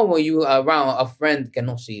 you know when you are around a friend que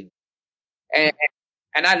no sirve.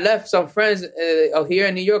 And I left some friends here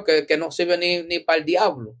in New York que no sirven ni para el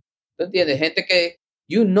diablo. ¿Tú entiendes? Gente que,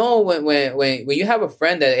 you know, when you have a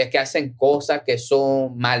friend que hacen cosas que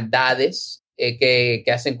son maldades, que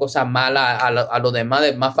hacen cosas malas a los demás,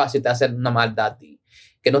 es más fácil de hacer una maldad a ti,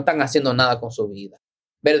 que no están haciendo nada con su vida.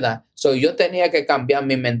 ¿Verdad? So, yo tenía que cambiar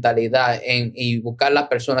mi mentalidad y buscar las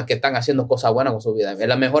personas que están haciendo cosas buenas con su vida.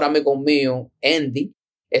 El mejor amigo mío, Andy,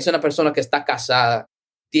 es una persona que está casada,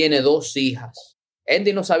 tiene 2 hijas.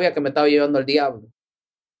 Andy no sabía que me estaba llevando el diablo.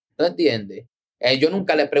 ¿No entiendes? Yo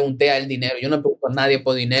nunca le pregunté a él dinero. Yo no le pregunto a nadie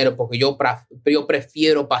por dinero porque yo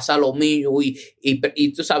prefiero pasar lo mío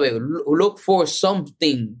y tú sabes, look for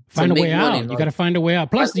something. Find a way out. Money, ¿no? You got to find a way out.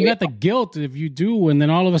 Plus, you got the guilt if you do, and then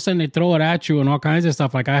all of a sudden they throw it at you and all kinds of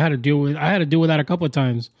stuff. Like I had to deal with that a couple of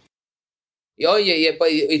times. Oye,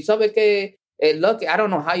 but you sabes que look, I don't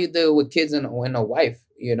know how you deal with kids and a wife,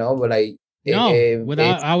 you know, but like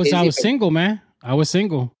I was single, man. I was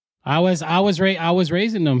single. I was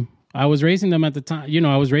raising them. I was raising them at the time. You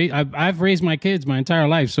know, I've raised my kids my entire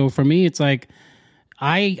life. So for me, it's like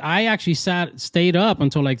I actually stayed up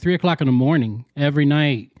until like 3:00 in the morning every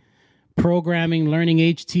night, programming, learning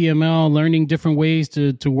HTML, learning different ways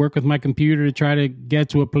to work with my computer to try to get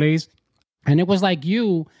to a place. And it was like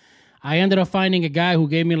I ended up finding a guy who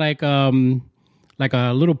gave me like a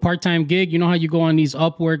little part-time gig. You know how you go on these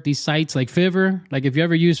Upwork, these sites like Fiverr? Like if you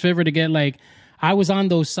ever use Fiverr to get like, I was on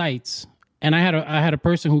those sites. And I had a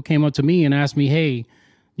person who came up to me and asked me, hey,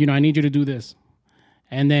 you know, I need you to do this.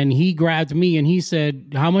 And then he grabbed me and he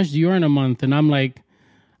said, how much do you earn a month? And I'm like,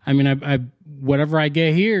 I mean, I whatever I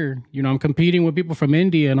get here, you know, I'm competing with people from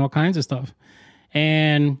India and all kinds of stuff.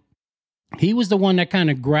 And he was the one that kind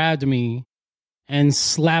of grabbed me and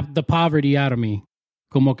slapped the poverty out of me,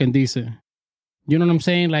 como quien dice. You know what I'm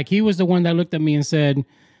saying? Like he was the one that looked at me and said,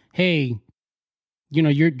 hey, you know,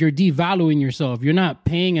 you're devaluing yourself. You're not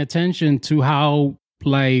paying attention to how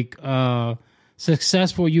like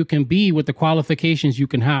successful you can be with the qualifications you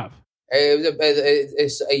can have. You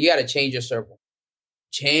got to change your circle.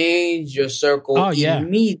 Change your circle. Oh yeah,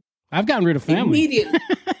 I've gotten rid of family immediately.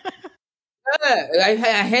 Hay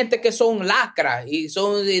gente que son lacras y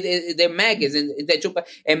son de maggots and de chupa.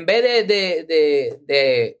 En vez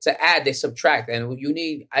de to add, they subtract. And you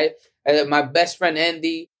need my best friend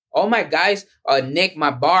Andy. All my guys, Nick,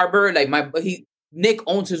 my barber, like Nick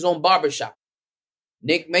owns his own barbershop.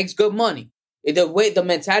 Nick makes good money. The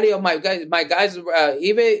mentality of my guys,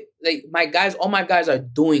 even like my guys, all my guys are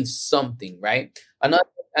doing something, right?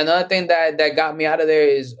 Another thing that got me out of there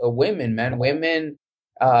is women, man. Women,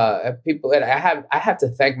 people. And I have to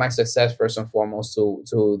thank my success first and foremost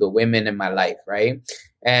to the women in my life, right?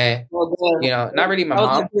 And not really my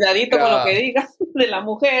mom. Cuidadito con lo que digas de las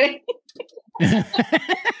mujeres.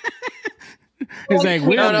 It's like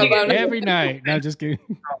women every night. No, just kidding.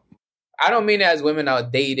 I don't mean it as women I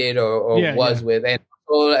dated or was with, and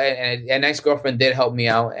an ex-girlfriend did help me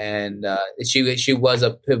out, and she was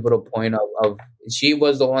a pivotal point of she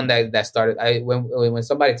was the one that started. When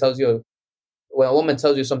somebody tells you, when a woman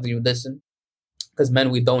tells you something, you listen, because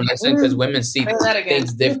men, we don't listen, because women see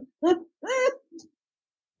things different.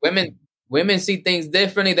 Women see things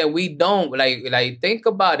differently that we don't. Like think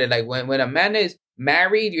about it. Like when a man is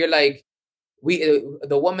married, you're like,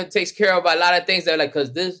 the woman takes care of a lot of things. They're like,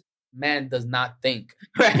 because this man does not think,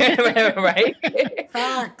 right?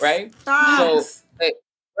 Facts. Right? Facts. So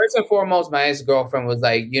first and foremost, my ex-girlfriend was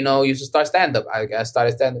like, you should start stand-up. I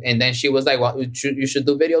started stand-up, and then she was like, well, you should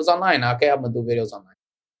do videos online. Okay, I'm gonna do videos online,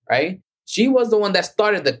 right? She was the one that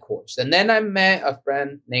started the course, and then I met a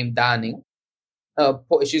friend named Donnie.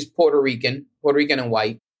 She's Puerto Rican and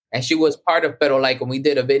white, and she was part of Pero Like, and we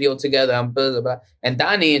did a video together. And blah, blah, blah. And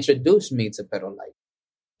Donnie introduced me to Pero Like.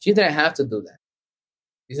 She didn't have to do that.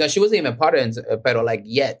 Because she wasn't even part of Pero Like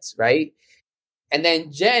yet, right? And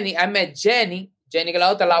then I met Jenny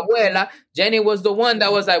la abuela. Jenny was the one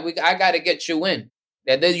that was like, I got to get you in.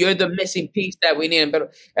 That you're the missing piece that we need.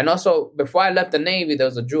 And also, before I left the Navy, there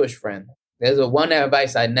was a Jewish friend. There's one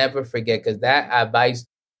advice I never forget, because that advice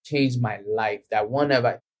changed my life. That one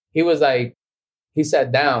advice. He was like, he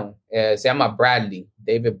sat down, se llama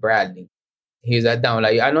David Bradley. He sat down,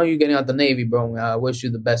 like, I know you're getting out the Navy, bro. I wish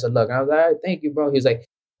you the best of luck. And I was like, all right, thank you, bro. He was like,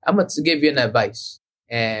 I'm going to give you an advice.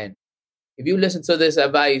 And if you listen to this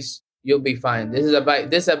advice, you'll be fine.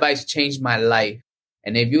 This advice changed my life.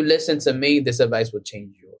 And if you listen to me, this advice will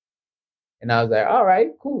change yours. And I was like, all right,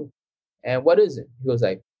 cool. And what is it? He was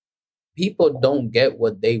like, people don't get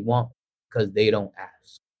what they want because they don't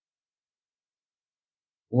ask.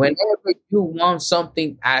 Whenever you want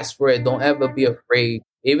something, ask for it. Don't ever be afraid.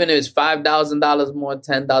 Even if it's $5,000 more,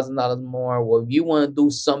 $10,000 more, well, if you want to do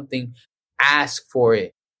something, ask for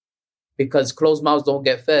it. Because closed mouths don't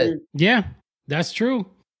get fed. Yeah, that's true.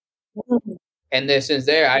 And then since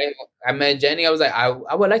there, I met Jenny. I was like,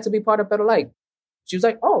 I would like to be part of Better Like. She was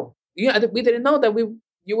like, oh, yeah, we didn't know that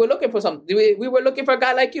you were looking for something. We were looking for a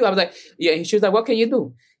guy like you. I was like, yeah. And she was like, what can you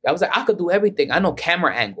do? I was like, I could do everything. I know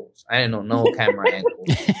camera angles. I didn't know no camera angles.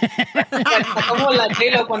 Como la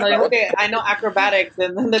J-Lo cuando dijo que I know acrobatics,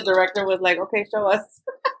 and then the director was like, okay, show us.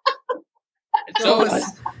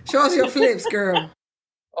 Show us your flips, girl.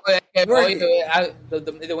 When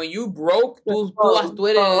you broke, tú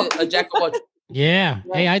eres a jack of all trades. Yeah.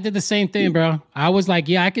 Hey, I did the same thing, bro. I was like,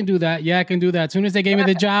 yeah, I can do that. Yeah, I can do that. As soon as they gave me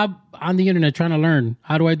the job, on the internet trying to learn.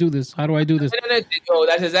 How do I do this? How do I do this? Oh,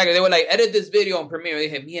 that's exactly. They were like, edit this video on Premiere.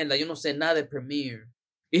 Dije, mierda, yo no sé nada de Premiere.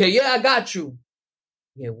 Dije, yeah, I got you.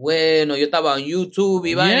 Dije, bueno, yo estaba on YouTube.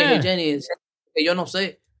 Y dije, Jenny, yo no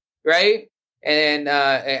sé. Right? And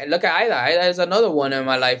look at Aida. Aida is another one in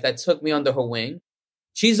my life that took me under her wing.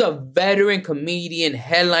 She's a veteran comedian,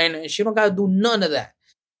 headliner, and she don't got to do none of that.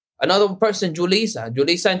 Another person, Julissa.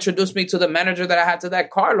 Julissa introduced me to the manager that I had to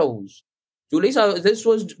that, Carlos. This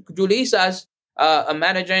was Julissa's a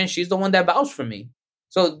manager, and she's the one that vouched for me.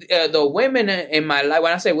 So the women in my life,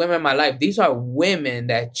 when I say women in my life, these are women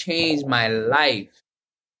that changed my life.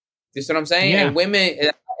 You see what I'm saying? Yeah.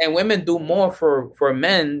 And women do more for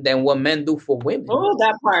men than what men do for women. Oh,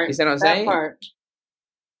 that part. You see what I'm saying? Part.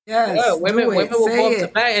 Yes, yeah, women will go up to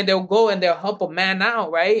man and they'll go and they'll help a man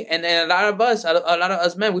out, right? And then a lot of us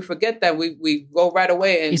men, we forget that we go right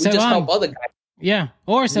away and we just help other guys. Yeah,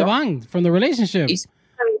 or se van from the relationship.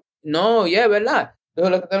 No, yeah, verdad.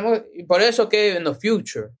 Por eso que in the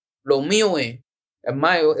future, lo mío es,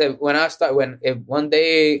 if one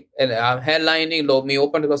day I'm headlining, lo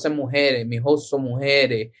mío para ser mujeres, mis hosts son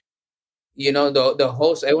mujeres. You know, the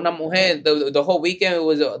host es una mujer. The whole weekend, it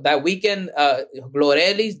was that weekend.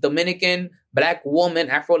 Glorelis, Dominican black woman,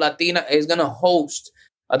 Afro Latina, is gonna host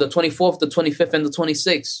the 24th, the 25th, and the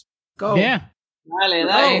 26th. Go, yeah,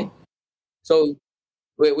 dale. So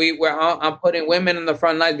I'm putting women in the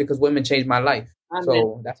front lines because women changed my life. Amen.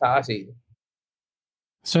 So that's how I see it.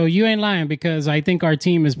 So you ain't lying, because I think our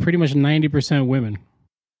team is pretty much 90% women.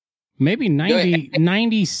 Maybe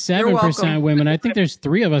 97% women. I think there's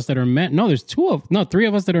 3 of us that are men. No, there's 3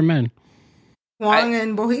 of us that are men. Juan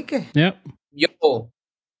and Bojique. Yep. Yo,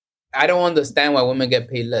 I don't understand why women get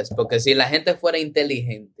paid less. Porque si la gente fuera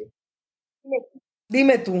inteligente.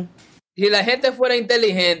 Dime tú. Si la gente fuera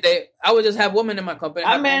inteligente, I would just have women in my company.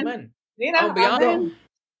 Amen. I'll be honest.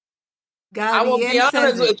 I will be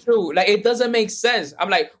honest with you. Like, it doesn't make sense. I'm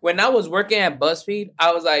like, when I was working at BuzzFeed,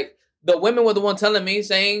 I was like, the women were the one telling me,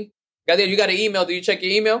 saying, Gadiel, you got an email. Do you check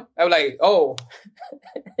your email? I was like, oh.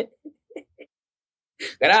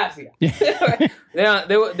 Gracias.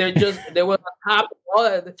 They were on top of all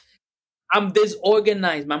that. I'm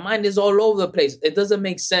disorganized. My mind is all over the place. It doesn't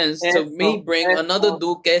make sense to me bring another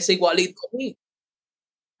dude que es igualito a mí.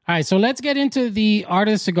 All right, so let's get into the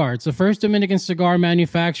Artist Cigar. It's the first Dominican cigar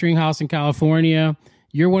manufacturing house in California.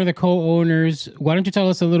 You're one of the co-owners. Why don't you tell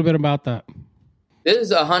us a little bit about that? This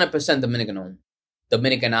is 100% Dominican owned,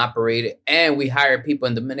 Dominican operated, and we hire people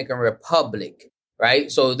in Dominican Republic,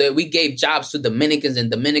 right? So that we gave jobs to Dominicans in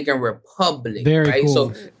Dominican Republic, Very right?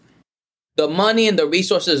 cool. So the money and the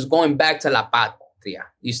resources is going back to La Patria.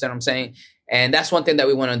 You see what I'm saying? And that's one thing that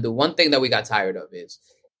we want to do. One thing that we got tired of is,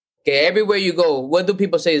 okay, everywhere you go, what do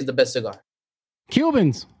people say is the best cigar?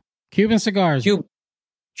 Cubans. Cuban cigars.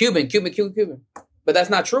 Cuban. But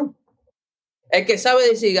that's not true. El que sabe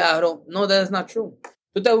de cigarro, no, that's not true.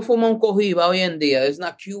 Tú te fumas un cohiba hoy en día, it's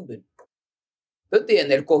not Cuban. ¿Tú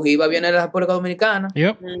entiendes? El cohiba viene de la República Dominicana.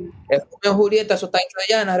 Yep. El Romeo Julieta, eso está hecho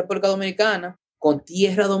allá en la República Dominicana, con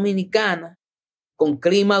tierra dominicana, con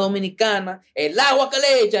clima dominicana, el agua que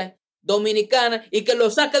le echan, dominicana, y que lo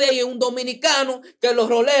saca de ahí un dominicano, que lo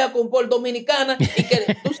rolea con por dominicana, y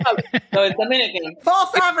que, tú sabes. So it's Dominican.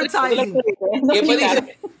 False advertising.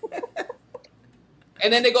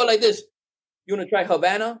 And then they go like this. You want to try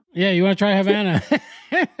Havana? Yeah, you want to try Havana?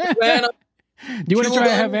 Havana. Do you want to try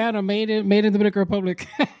Havana made in Dominican Republic?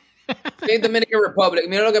 In Dominican Republic.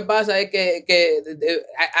 Mira lo que pasa es que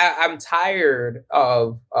I'm tired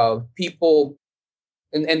of people,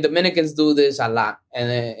 and Dominicans do this a lot,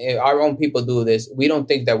 and our own people do this. We don't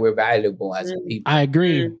think that we're valuable as people. I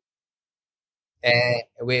agree. And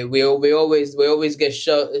we always get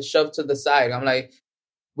shoved to the side. I'm like,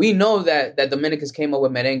 we know that Dominicans came up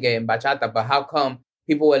with merengue and bachata, but how come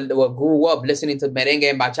people will grew up listening to merengue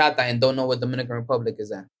and bachata and don't know what Dominican Republic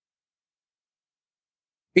is at?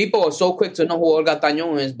 People are so quick to know who Olga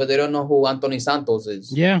Tañón is, but they don't know who Anthony Santos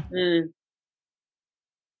is. Yeah.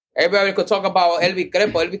 Everybody could talk about Elvis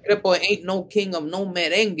Crespo. Elvis Crespo ain't no king of no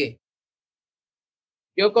merengue.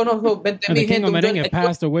 Yo conozco 20 And the king of gente. merengue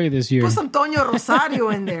passed away this year. Put some Toño Rosario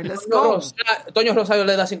in there. Let's go. Toño Rosario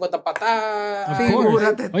le da 50 patadas. Of course.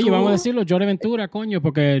 Figúrate Oye, tú. vamos a decirlo, Johnny Ventura, coño,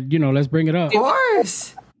 porque, let's bring it up. Of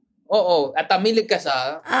course. Hasta Mili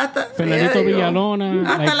Quesada. Fernandito Villalona.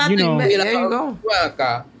 Hasta Like, there you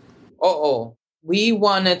go. We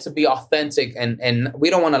wanted to be authentic, and we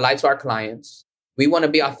don't want to lie to our clients. We want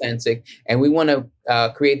to be authentic, and we want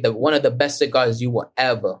to create one of the best cigars you will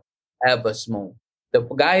ever smoke. The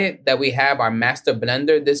guy that we have, our master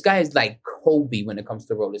blender, this guy is like Kobe when it comes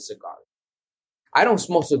to rolling cigars. I don't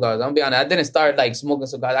smoke cigars. I'm gonna be honest. I didn't start like smoking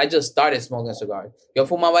cigars. I just started smoking cigars. Yo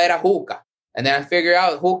fumaba era hookah. And then I figured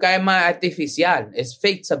out hookah es más artificial. It's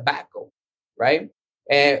fake tobacco, right?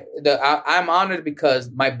 And I'm honored because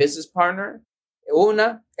my business partner,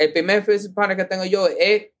 el primer business partner que tengo yo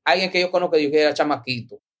es alguien que yo conozco desde que era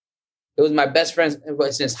chamaquito. It was my best friend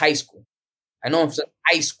since high school. I know him since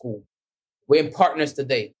high school. We're partners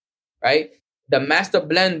today, right? The master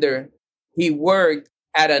blender, he worked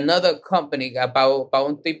at another company para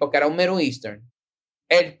un tipo que era un Middle Eastern.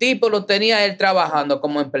 El tipo lo tenía él trabajando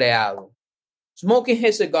como empleado, smoking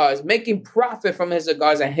his cigars, making profit from his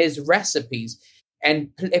cigars and his recipes, and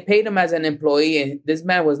paid him as an employee. And this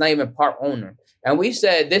man was not even part owner. And we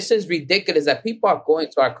said, this is ridiculous that people are going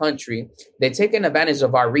to our country. They're taking advantage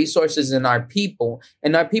of our resources and our people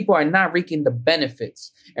are not reaping the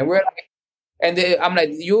benefits. And we're like, I'm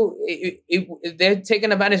like, they're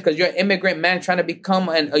taking advantage because you're an immigrant man trying to become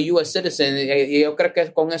a U.S. citizen. Yo creo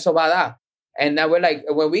que con eso va a dar. And now we're like,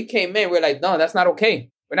 when we came in, we're like, no, that's not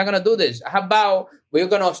okay. We're not going to do this. How about we're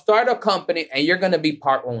going to start a company and you're going to be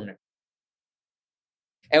part owner?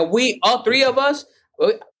 And all three of us,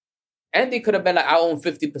 Andy could have been like, I own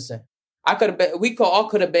 50%. We all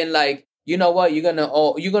could have been like, you know what? You're gonna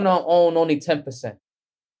own only 10%.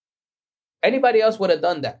 Anybody else would have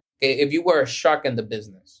done that if you were a shark in the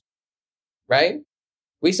business, right?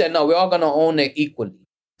 We said, no, we're all going to own it equally.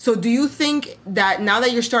 So do you think that now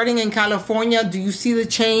that you're starting in California, do you see the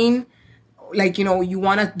chain? Like, you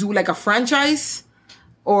want to do like a franchise?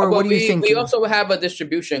 Or what do you think? We also have a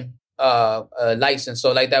distribution license.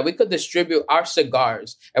 So like that, we could distribute our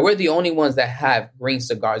cigars. And we're the only ones that have green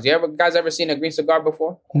cigars. Guys ever seen a green cigar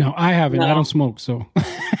before? No, I haven't. No. I don't smoke, so...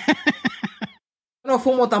 No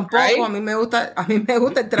fumo tampoco. Right? A mí me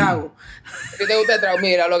gusta el trago. Si te gusta el trago,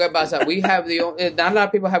 mira lo que pasa. We have not a lot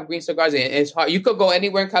of people have green cigars. It's hard. You could go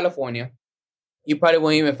anywhere in California, you probably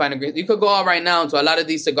won't even find a green. You could go out right now to a lot of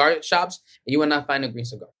these cigar shops, and you will not find a green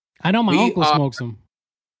cigar. I know my uncle smokes them.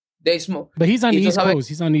 They smoke, but he's on the East Coast.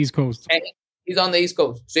 He's on the East Coast. He's on the East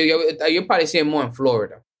Coast, so you'll probably see him more in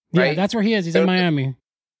Florida, right? Yeah, that's where he is. He's in Miami.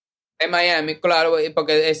 En Miami, claro,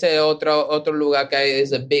 porque ese otro lugar que hay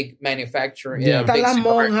is a big manufacturer. No están las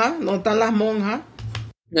monjas, no están las monjas.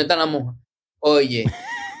 No están las monjas. Oye,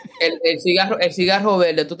 el cigarro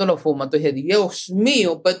verde, tú te lo fumas, tú dices, Dios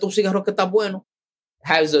mío, pero tu cigarro que está bueno.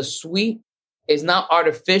 Has a sweet, it's not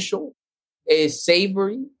artificial, it's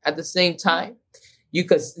savory at the same time. You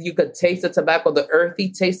could taste the tobacco, the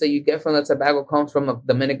earthy taste that you get from the tobacco comes from the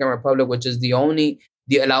Dominican Republic, which is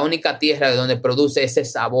la única tierra donde produce ese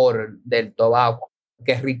sabor del tabaco,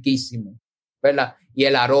 que es riquísimo, ¿verdad? Y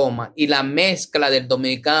el aroma, y la mezcla del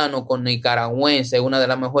dominicano con nicaragüense es una de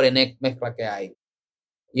las mejores mezclas que hay.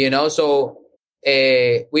 You know, so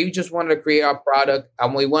we just wanted to create our product,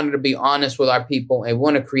 and we wanted to be honest with our people, and we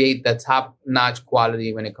want to create the top-notch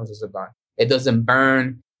quality when it comes to cigar. It doesn't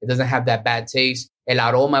burn. It doesn't have that bad taste. El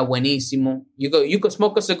aroma es buenísimo. You could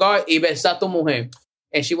smoke a cigar y besar a tu mujer,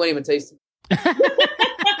 and she won't even taste it.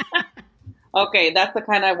 Okay, that's the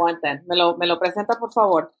kind I want then. Me lo presenta, por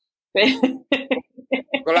favor.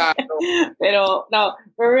 Claro. Pero, no,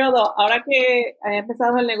 for real though, ahora que haya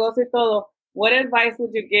empezado el negocio y todo, what advice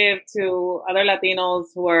would you give to other Latinos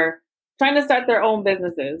who are trying to start their own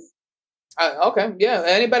businesses? Okay, yeah.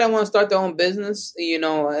 Anybody that wants to start their own business, you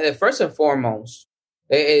know, first and foremost,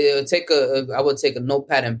 I would take a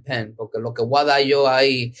notepad and pen, porque lo que voy a dar yo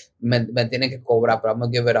ahí me tienen que cobrar, but I'm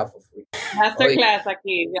gonna give it out for free. Masterclass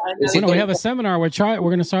aquí. We have a seminar. We're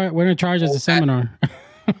gonna charge as a seminar.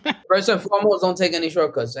 First and foremost, don't take any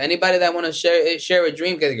shortcuts. Anybody that want to share a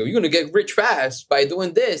dream, you're going to get rich fast by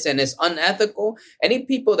doing this, and it's unethical. Any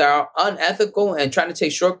people that are unethical and trying to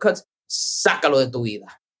take shortcuts, sácalo de tu vida.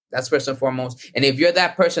 That's first and foremost. And if you're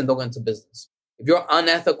that person, don't get into business. If you're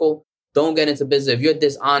unethical, don't get into business. If you're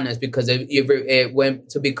dishonest, because when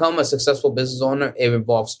to become a successful business owner, it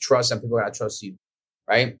involves trust, and people gotta trust you,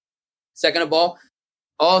 right? Second of all,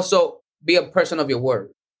 also be a person of your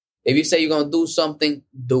word. If you say you're going to do something,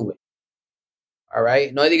 do it. All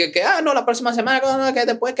right? No diga que, no, la próxima semana, que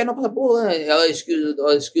después que no se pudo.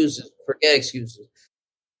 Excuses. Forget excuses.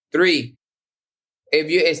 3,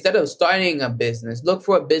 if you, instead of starting a business, look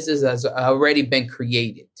for a business that's already been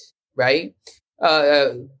created, right?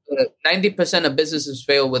 90% of businesses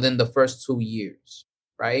fail within the first 2 years,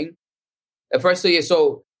 right? The first 2 years.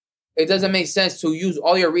 So it doesn't make sense to use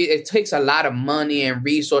all your, it takes a lot of money and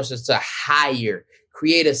resources to hire,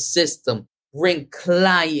 create a system, bring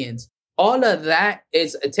clients. All of that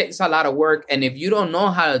it takes a lot of work. And if you don't know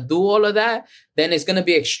how to do all of that, then it's going to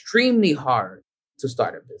be extremely hard to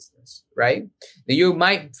start a business, right? You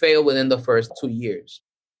might fail within the first 2 years.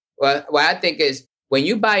 Well, what I think is when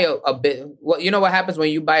you buy a bit, you know what happens when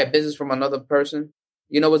you buy a business from another person?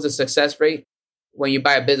 You know what's the success rate? When you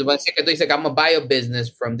buy a business, I'm going to buy a business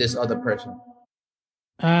from this other person.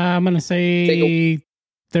 I'm going to say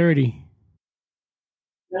 30.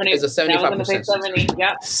 It's a 75%. 70,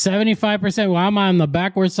 yeah. 75%. Well, I'm on the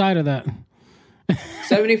backward side of that.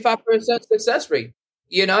 75% success rate.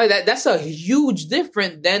 You know, that's a huge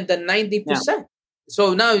difference than the 90%. Yeah.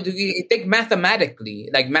 So now you think mathematically,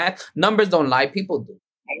 like numbers don't lie, people do.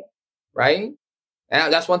 Right?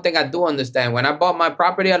 And that's one thing I do understand. When I bought my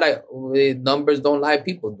property, I like, numbers don't lie,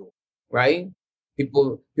 people do. Right?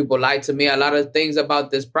 People lied to me a lot of things about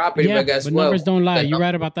this property, but guess what? Numbers don't lie. You're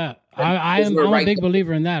right about that. I'm a big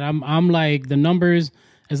believer in that. I'm like, the numbers,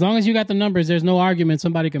 as long as you got the numbers, there's no argument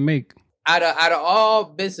somebody can make. Out of all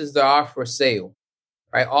businesses that are for sale,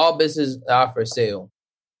 right? All businesses are for sale.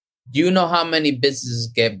 Do you know how many businesses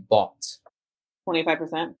get bought?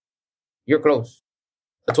 25%. You're close.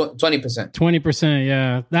 20%. 20%,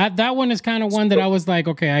 yeah. That one is kind of one that I was like,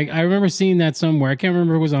 okay, I remember seeing that somewhere. I can't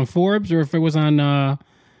remember if it was on Forbes or if it was on, I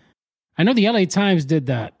know the LA Times did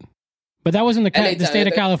that. But that was in the state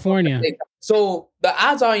of California. So the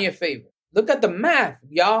odds are in your favor. Look at the math,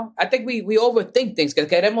 y'all. I think we overthink things. Que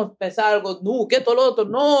queremos pensar algo, no, que todo lo otro.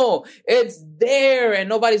 No, it's there and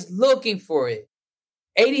nobody's looking for it.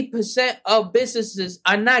 80% of businesses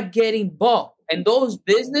are not getting bought. And those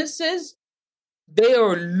businesses, they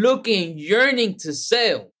are looking, yearning to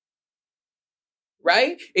sell.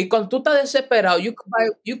 Right? Y cuando tú estás desesperado,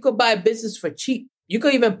 you could buy a business for cheap. You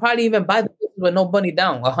could probably buy the business with no money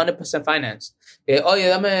down, 100% finance.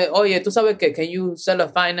 Oye, tú sabes que can you sell a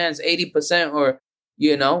finance 80% or,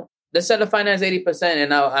 you know, let's sell a finance 80%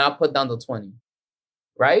 and I'll put down the 20.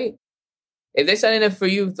 Right? If they're selling it for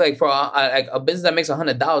you, like for a business that makes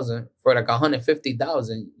 100,000 for like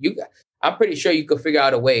 150,000, I'm pretty sure you could figure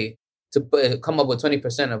out a way to come up with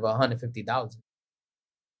 20% of 150,000.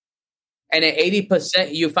 And then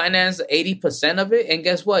 80%, you finance 80% of it, and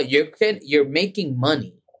guess what? You're making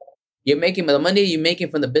money. You're making the money you're making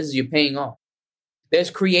from the business you're paying off. There's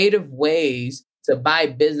creative ways to buy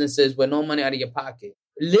businesses with no money out of your pocket,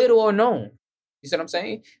 little or no. You see what I'm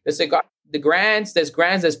saying? There's grants, there's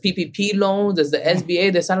PPP loans, there's the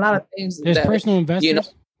SBA, there's a lot of things. There's personal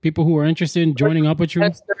investors, people who are interested in joining up with you.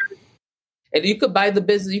 And you could buy the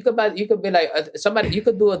business. You could be like somebody. You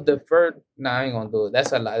could do a deferred. No, I ain't gonna do it.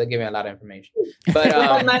 That's a lot. They're giving a lot of information. But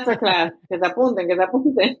masterclass. Que se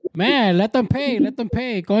apunten. Man, let them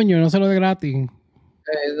pay. Coño, no se lo de gratis.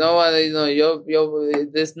 Yo,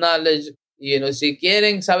 this knowledge. Si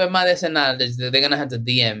quieren saber más de ese knowledge, they're gonna have to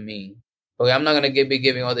DM me. Okay, I'm not gonna be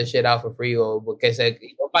giving all this shit out for free or porque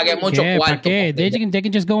yo pagué mucho cuarto. They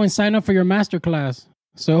can just go and sign up for your masterclass.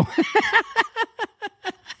 So.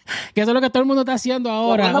 Que eso es lo que todo el mundo está haciendo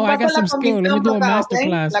ahora. I got some skill. Let me do a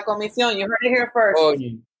masterclass. La comisión, you heard it here first.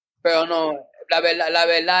 Oye, pero no, la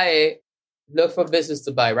verdad es, look for business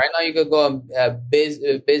to buy. Right now, you could go on biz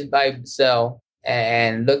buy sell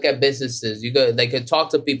and look at businesses. They could talk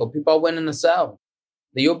to people. People are willing to sell.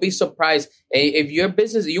 You'll be surprised if your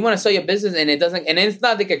business. You want to sell your business and it doesn't. And it's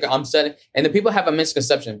not like I'm selling. And the people have a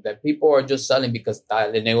misconception that people are just selling because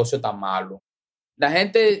el negocio está malo. La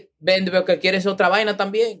gente vende porque quiere esa otra vaina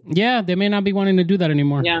también. Yeah, they may not be wanting to do that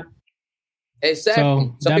anymore. Yeah. Exactly.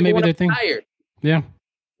 So some that may be their thing. Tired. Yeah.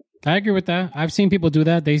 I agree with that. I've seen people do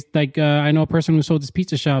that. They I know a person who sold this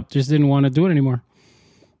pizza shop just didn't want to do it anymore.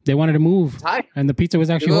 They wanted to move. Tired. And the pizza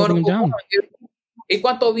was actually holding them down. ¿Y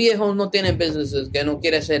cuántos viejos no tienen businesses que no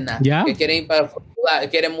quieren hacer nada? Yeah. Que quieren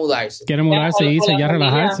mudarse. Quieren mudarse y irse, ya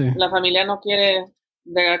relajarse. La familia no quiere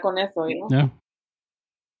bregar con eso, ¿no? Yeah.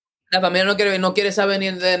 La familia no quiere saber ni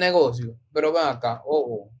de negocio. Pero ven acá.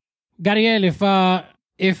 Gadiel,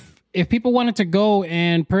 if people wanted to go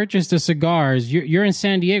and purchase the cigars, you're in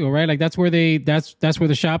San Diego, right? Like that's where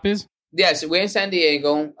the shop is? Yes, we're in San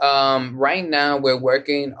Diego. Right now we're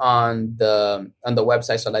working on the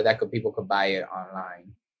website so like that people could buy it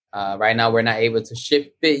online. Right now we're not able to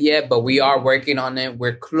ship it yet, but we are working on it.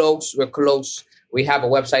 We're close. We have a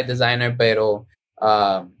website designer, pero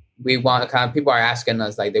we want people are asking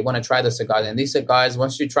us like they want to try the cigars, and these cigars,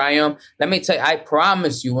 once you try them, let me tell you, I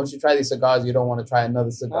promise you, once you try these cigars, you don't want to try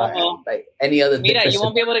another cigar like any other. Mira, you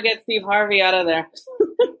won't be able to get Steve Harvey out of there.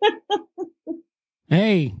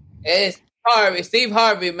 Hey, it's Steve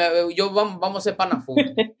Harvey. Yo vamos a hacer panafu.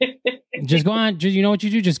 Just go on. You know what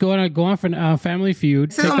you do? Just go on for Family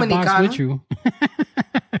Feud. Take the box with you.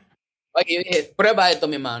 Oye, prueba esto,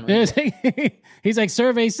 mi mano. He's like,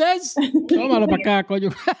 survey says. Tómalo pa' acá,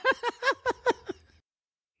 coño.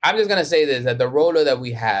 I'm just gonna say this: that the roller that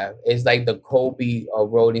we have is like the Kobe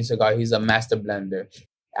of rolling cigar. He's a master blender.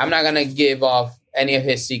 I'm not gonna give off any of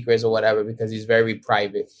his secrets or whatever because he's very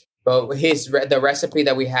private. But the recipe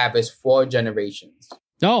that we have is 4 generations.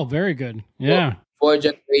 Oh, very good. Yeah, 4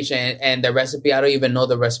 generations, and the recipe. I don't even know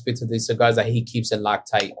the recipe to these cigars that he keeps it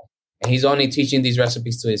locked tight. And he's only teaching these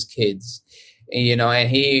recipes to his kids. And,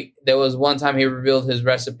 and there was one time he revealed his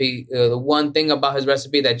recipe. The one thing about his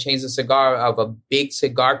recipe that changed the cigar of a big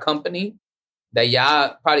cigar company that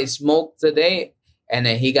y'all probably smoked today. And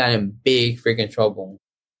then he got in big freaking trouble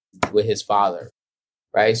with his father.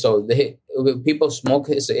 Right. So people smoke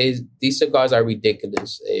these cigars are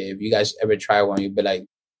ridiculous. If you guys ever try one, you'd be like,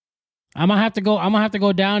 I'm gonna have to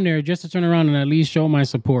go down there just to turn around and at least show my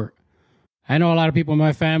support. I know a lot of people in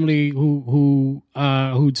my family who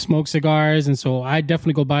smoke cigars, and so I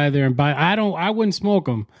definitely go by there and buy. I wouldn't smoke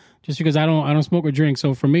them just because I don't smoke or drink.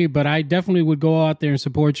 So for me, but I definitely would go out there and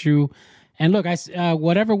support you. And look,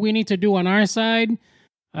 whatever we need to do on our side,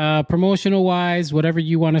 promotional wise, whatever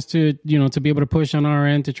you want us to to be able to push on our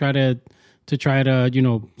end to try to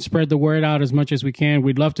spread the word out as much as we can.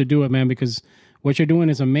 We'd love to do it, man, because what you're doing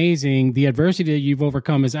is amazing. The adversity that you've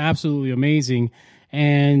overcome is absolutely amazing.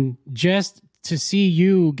 And just to see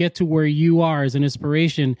you get to where you are as an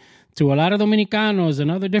inspiration to a lot of Dominicanos and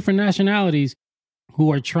other different nationalities who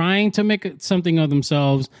are trying to make something of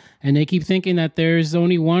themselves, and they keep thinking that there's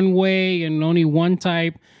only one way and only one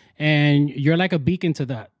type, and you're like a beacon to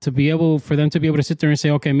that, for them to be able to sit there and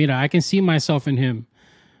say, okay, mira, I can see myself in him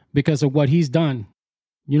because of what he's done.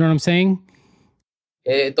 You know what I'm saying?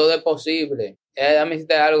 Todo es posible. I mean,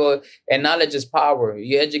 algo, and knowledge is power.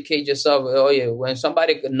 You educate yourself. Oh yeah, when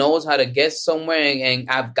somebody knows how to get somewhere and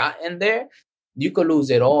I've gotten there, you could lose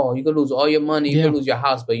it all. You could lose all your money. You could lose your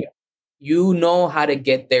house, but you know how to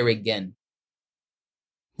get there again.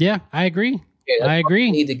 Yeah, I agree. I agree.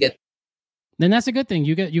 You need to get. then that's a good thing.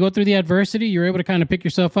 You go through the adversity, you're able to kind of pick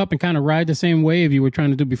yourself up and kind of ride the same wave you were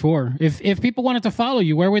trying to do before. If people wanted to follow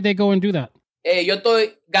you, where would they go and do that? Yo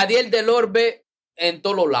estoy Gadiel del Orbe en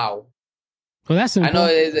todos lados. Well, that's simple. I know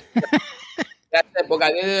that's simple.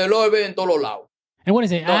 Gadiel del Orbe en todos lados. And what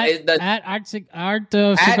is it? No, at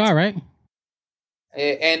Cigar, right?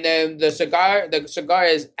 And then the cigar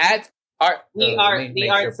is at Art. The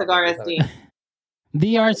Art Cigar SD.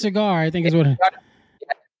 The Art Cigar, I think is what.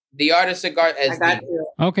 The Art Cigar SD. I got you.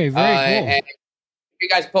 Okay, very cool. And you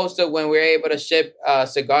guys posted when we're able to ship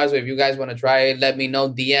cigars. If you guys want to try it, let me know.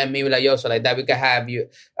 DM me like yo, so like that we could have you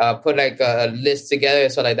put like a list together,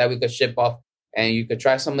 so like that we could ship off, and you could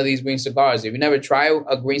try some of these green cigars. If you never try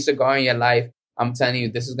a green cigar in your life, I'm telling you,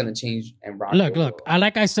 this is gonna change and rock. Look.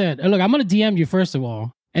 Like I said, I'm gonna DM you first of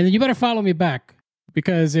all, and then you better follow me back.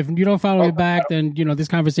 Because if you don't follow me back, then this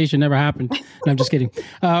conversation never happened. No, I'm just kidding.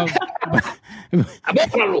 Coño,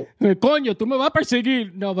 tú me vas a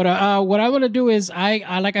perseguir. No, but what I want to do is,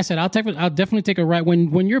 I like I said, I'll definitely take a ride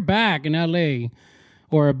when you're back in LA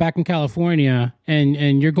or back in California,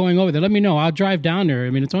 and you're going over there. Let me know. I'll drive down there.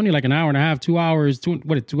 I mean, it's only like an hour and a half, 2 hours,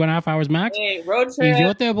 2.5 hours max. Hey, road trip.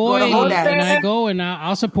 Yo te voy, and I go and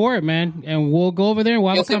I'll support, man, and we'll go over there and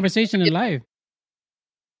we'll have a conversation in live.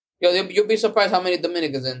 You'll be surprised how many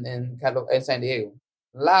Dominicans in San Diego.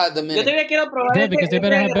 A lot of Dominicans. Yeah, because they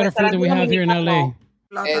better have better food than we have here in LA.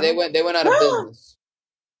 Hey, they went out of business.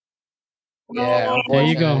 Yeah, there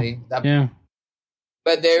you go. Yeah.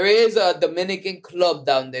 But there is a Dominican club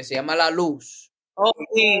down there. Se llama La Luz. Oh,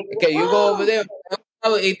 sí. Okay, you go over there.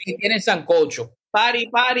 Y tienen sancocho. Party.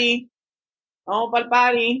 Vamos para el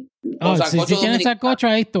party. Oh, si tienen sancocho,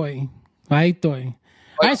 ahí estoy.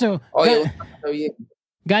 All right, so...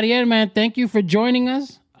 Gadiel, man, thank you for joining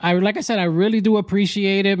us. Like I said, I really do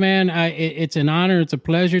appreciate it, man. It's an honor. It's a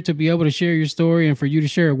pleasure to be able to share your story and for you to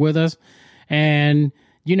share it with us. And,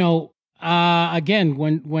 again,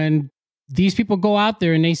 when these people go out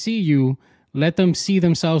there and they see you, let them see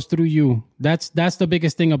themselves through you. That's the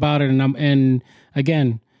biggest thing about it. And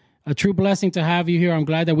again, a true blessing to have you here. I'm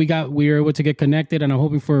glad that we were able to get connected, and I'm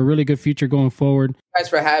hoping for a really good future going forward. Thanks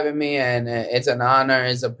for having me, and it's an honor.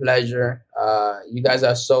 It's a pleasure. You guys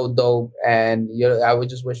are so dope, and I would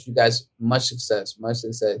just wish you guys much success. Y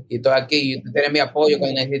estoy aquí, y tienes mi apoyo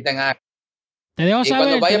cuando necesiten algo. Te dejo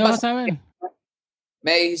saber.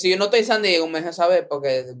 Si yo no estoy en San Diego, me dejan saber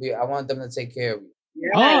porque I want them to take care of you.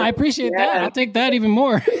 Yeah. Oh, I appreciate that. I'll take that even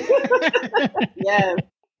more. Yes.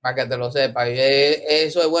 Para que te lo sepa.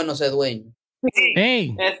 Eso es bueno ser dueño.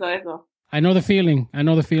 Hey. Eso. I know the feeling.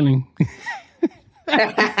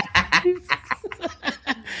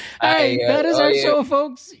 All right, that is our show,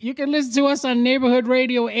 folks. You can listen to us on Neighborhood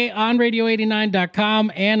Radio, on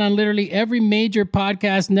radio89.com, and on literally every major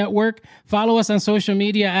podcast network. Follow us on social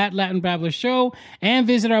media at Latin Babbler Show, and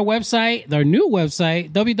visit our website, our new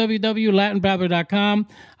website, www.latinbabbler.com.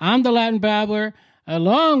 I'm the Latin Babbler,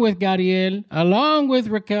 along with Gadiel, along with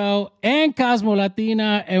Raquel, and Cosmo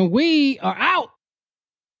Latina, and we are out.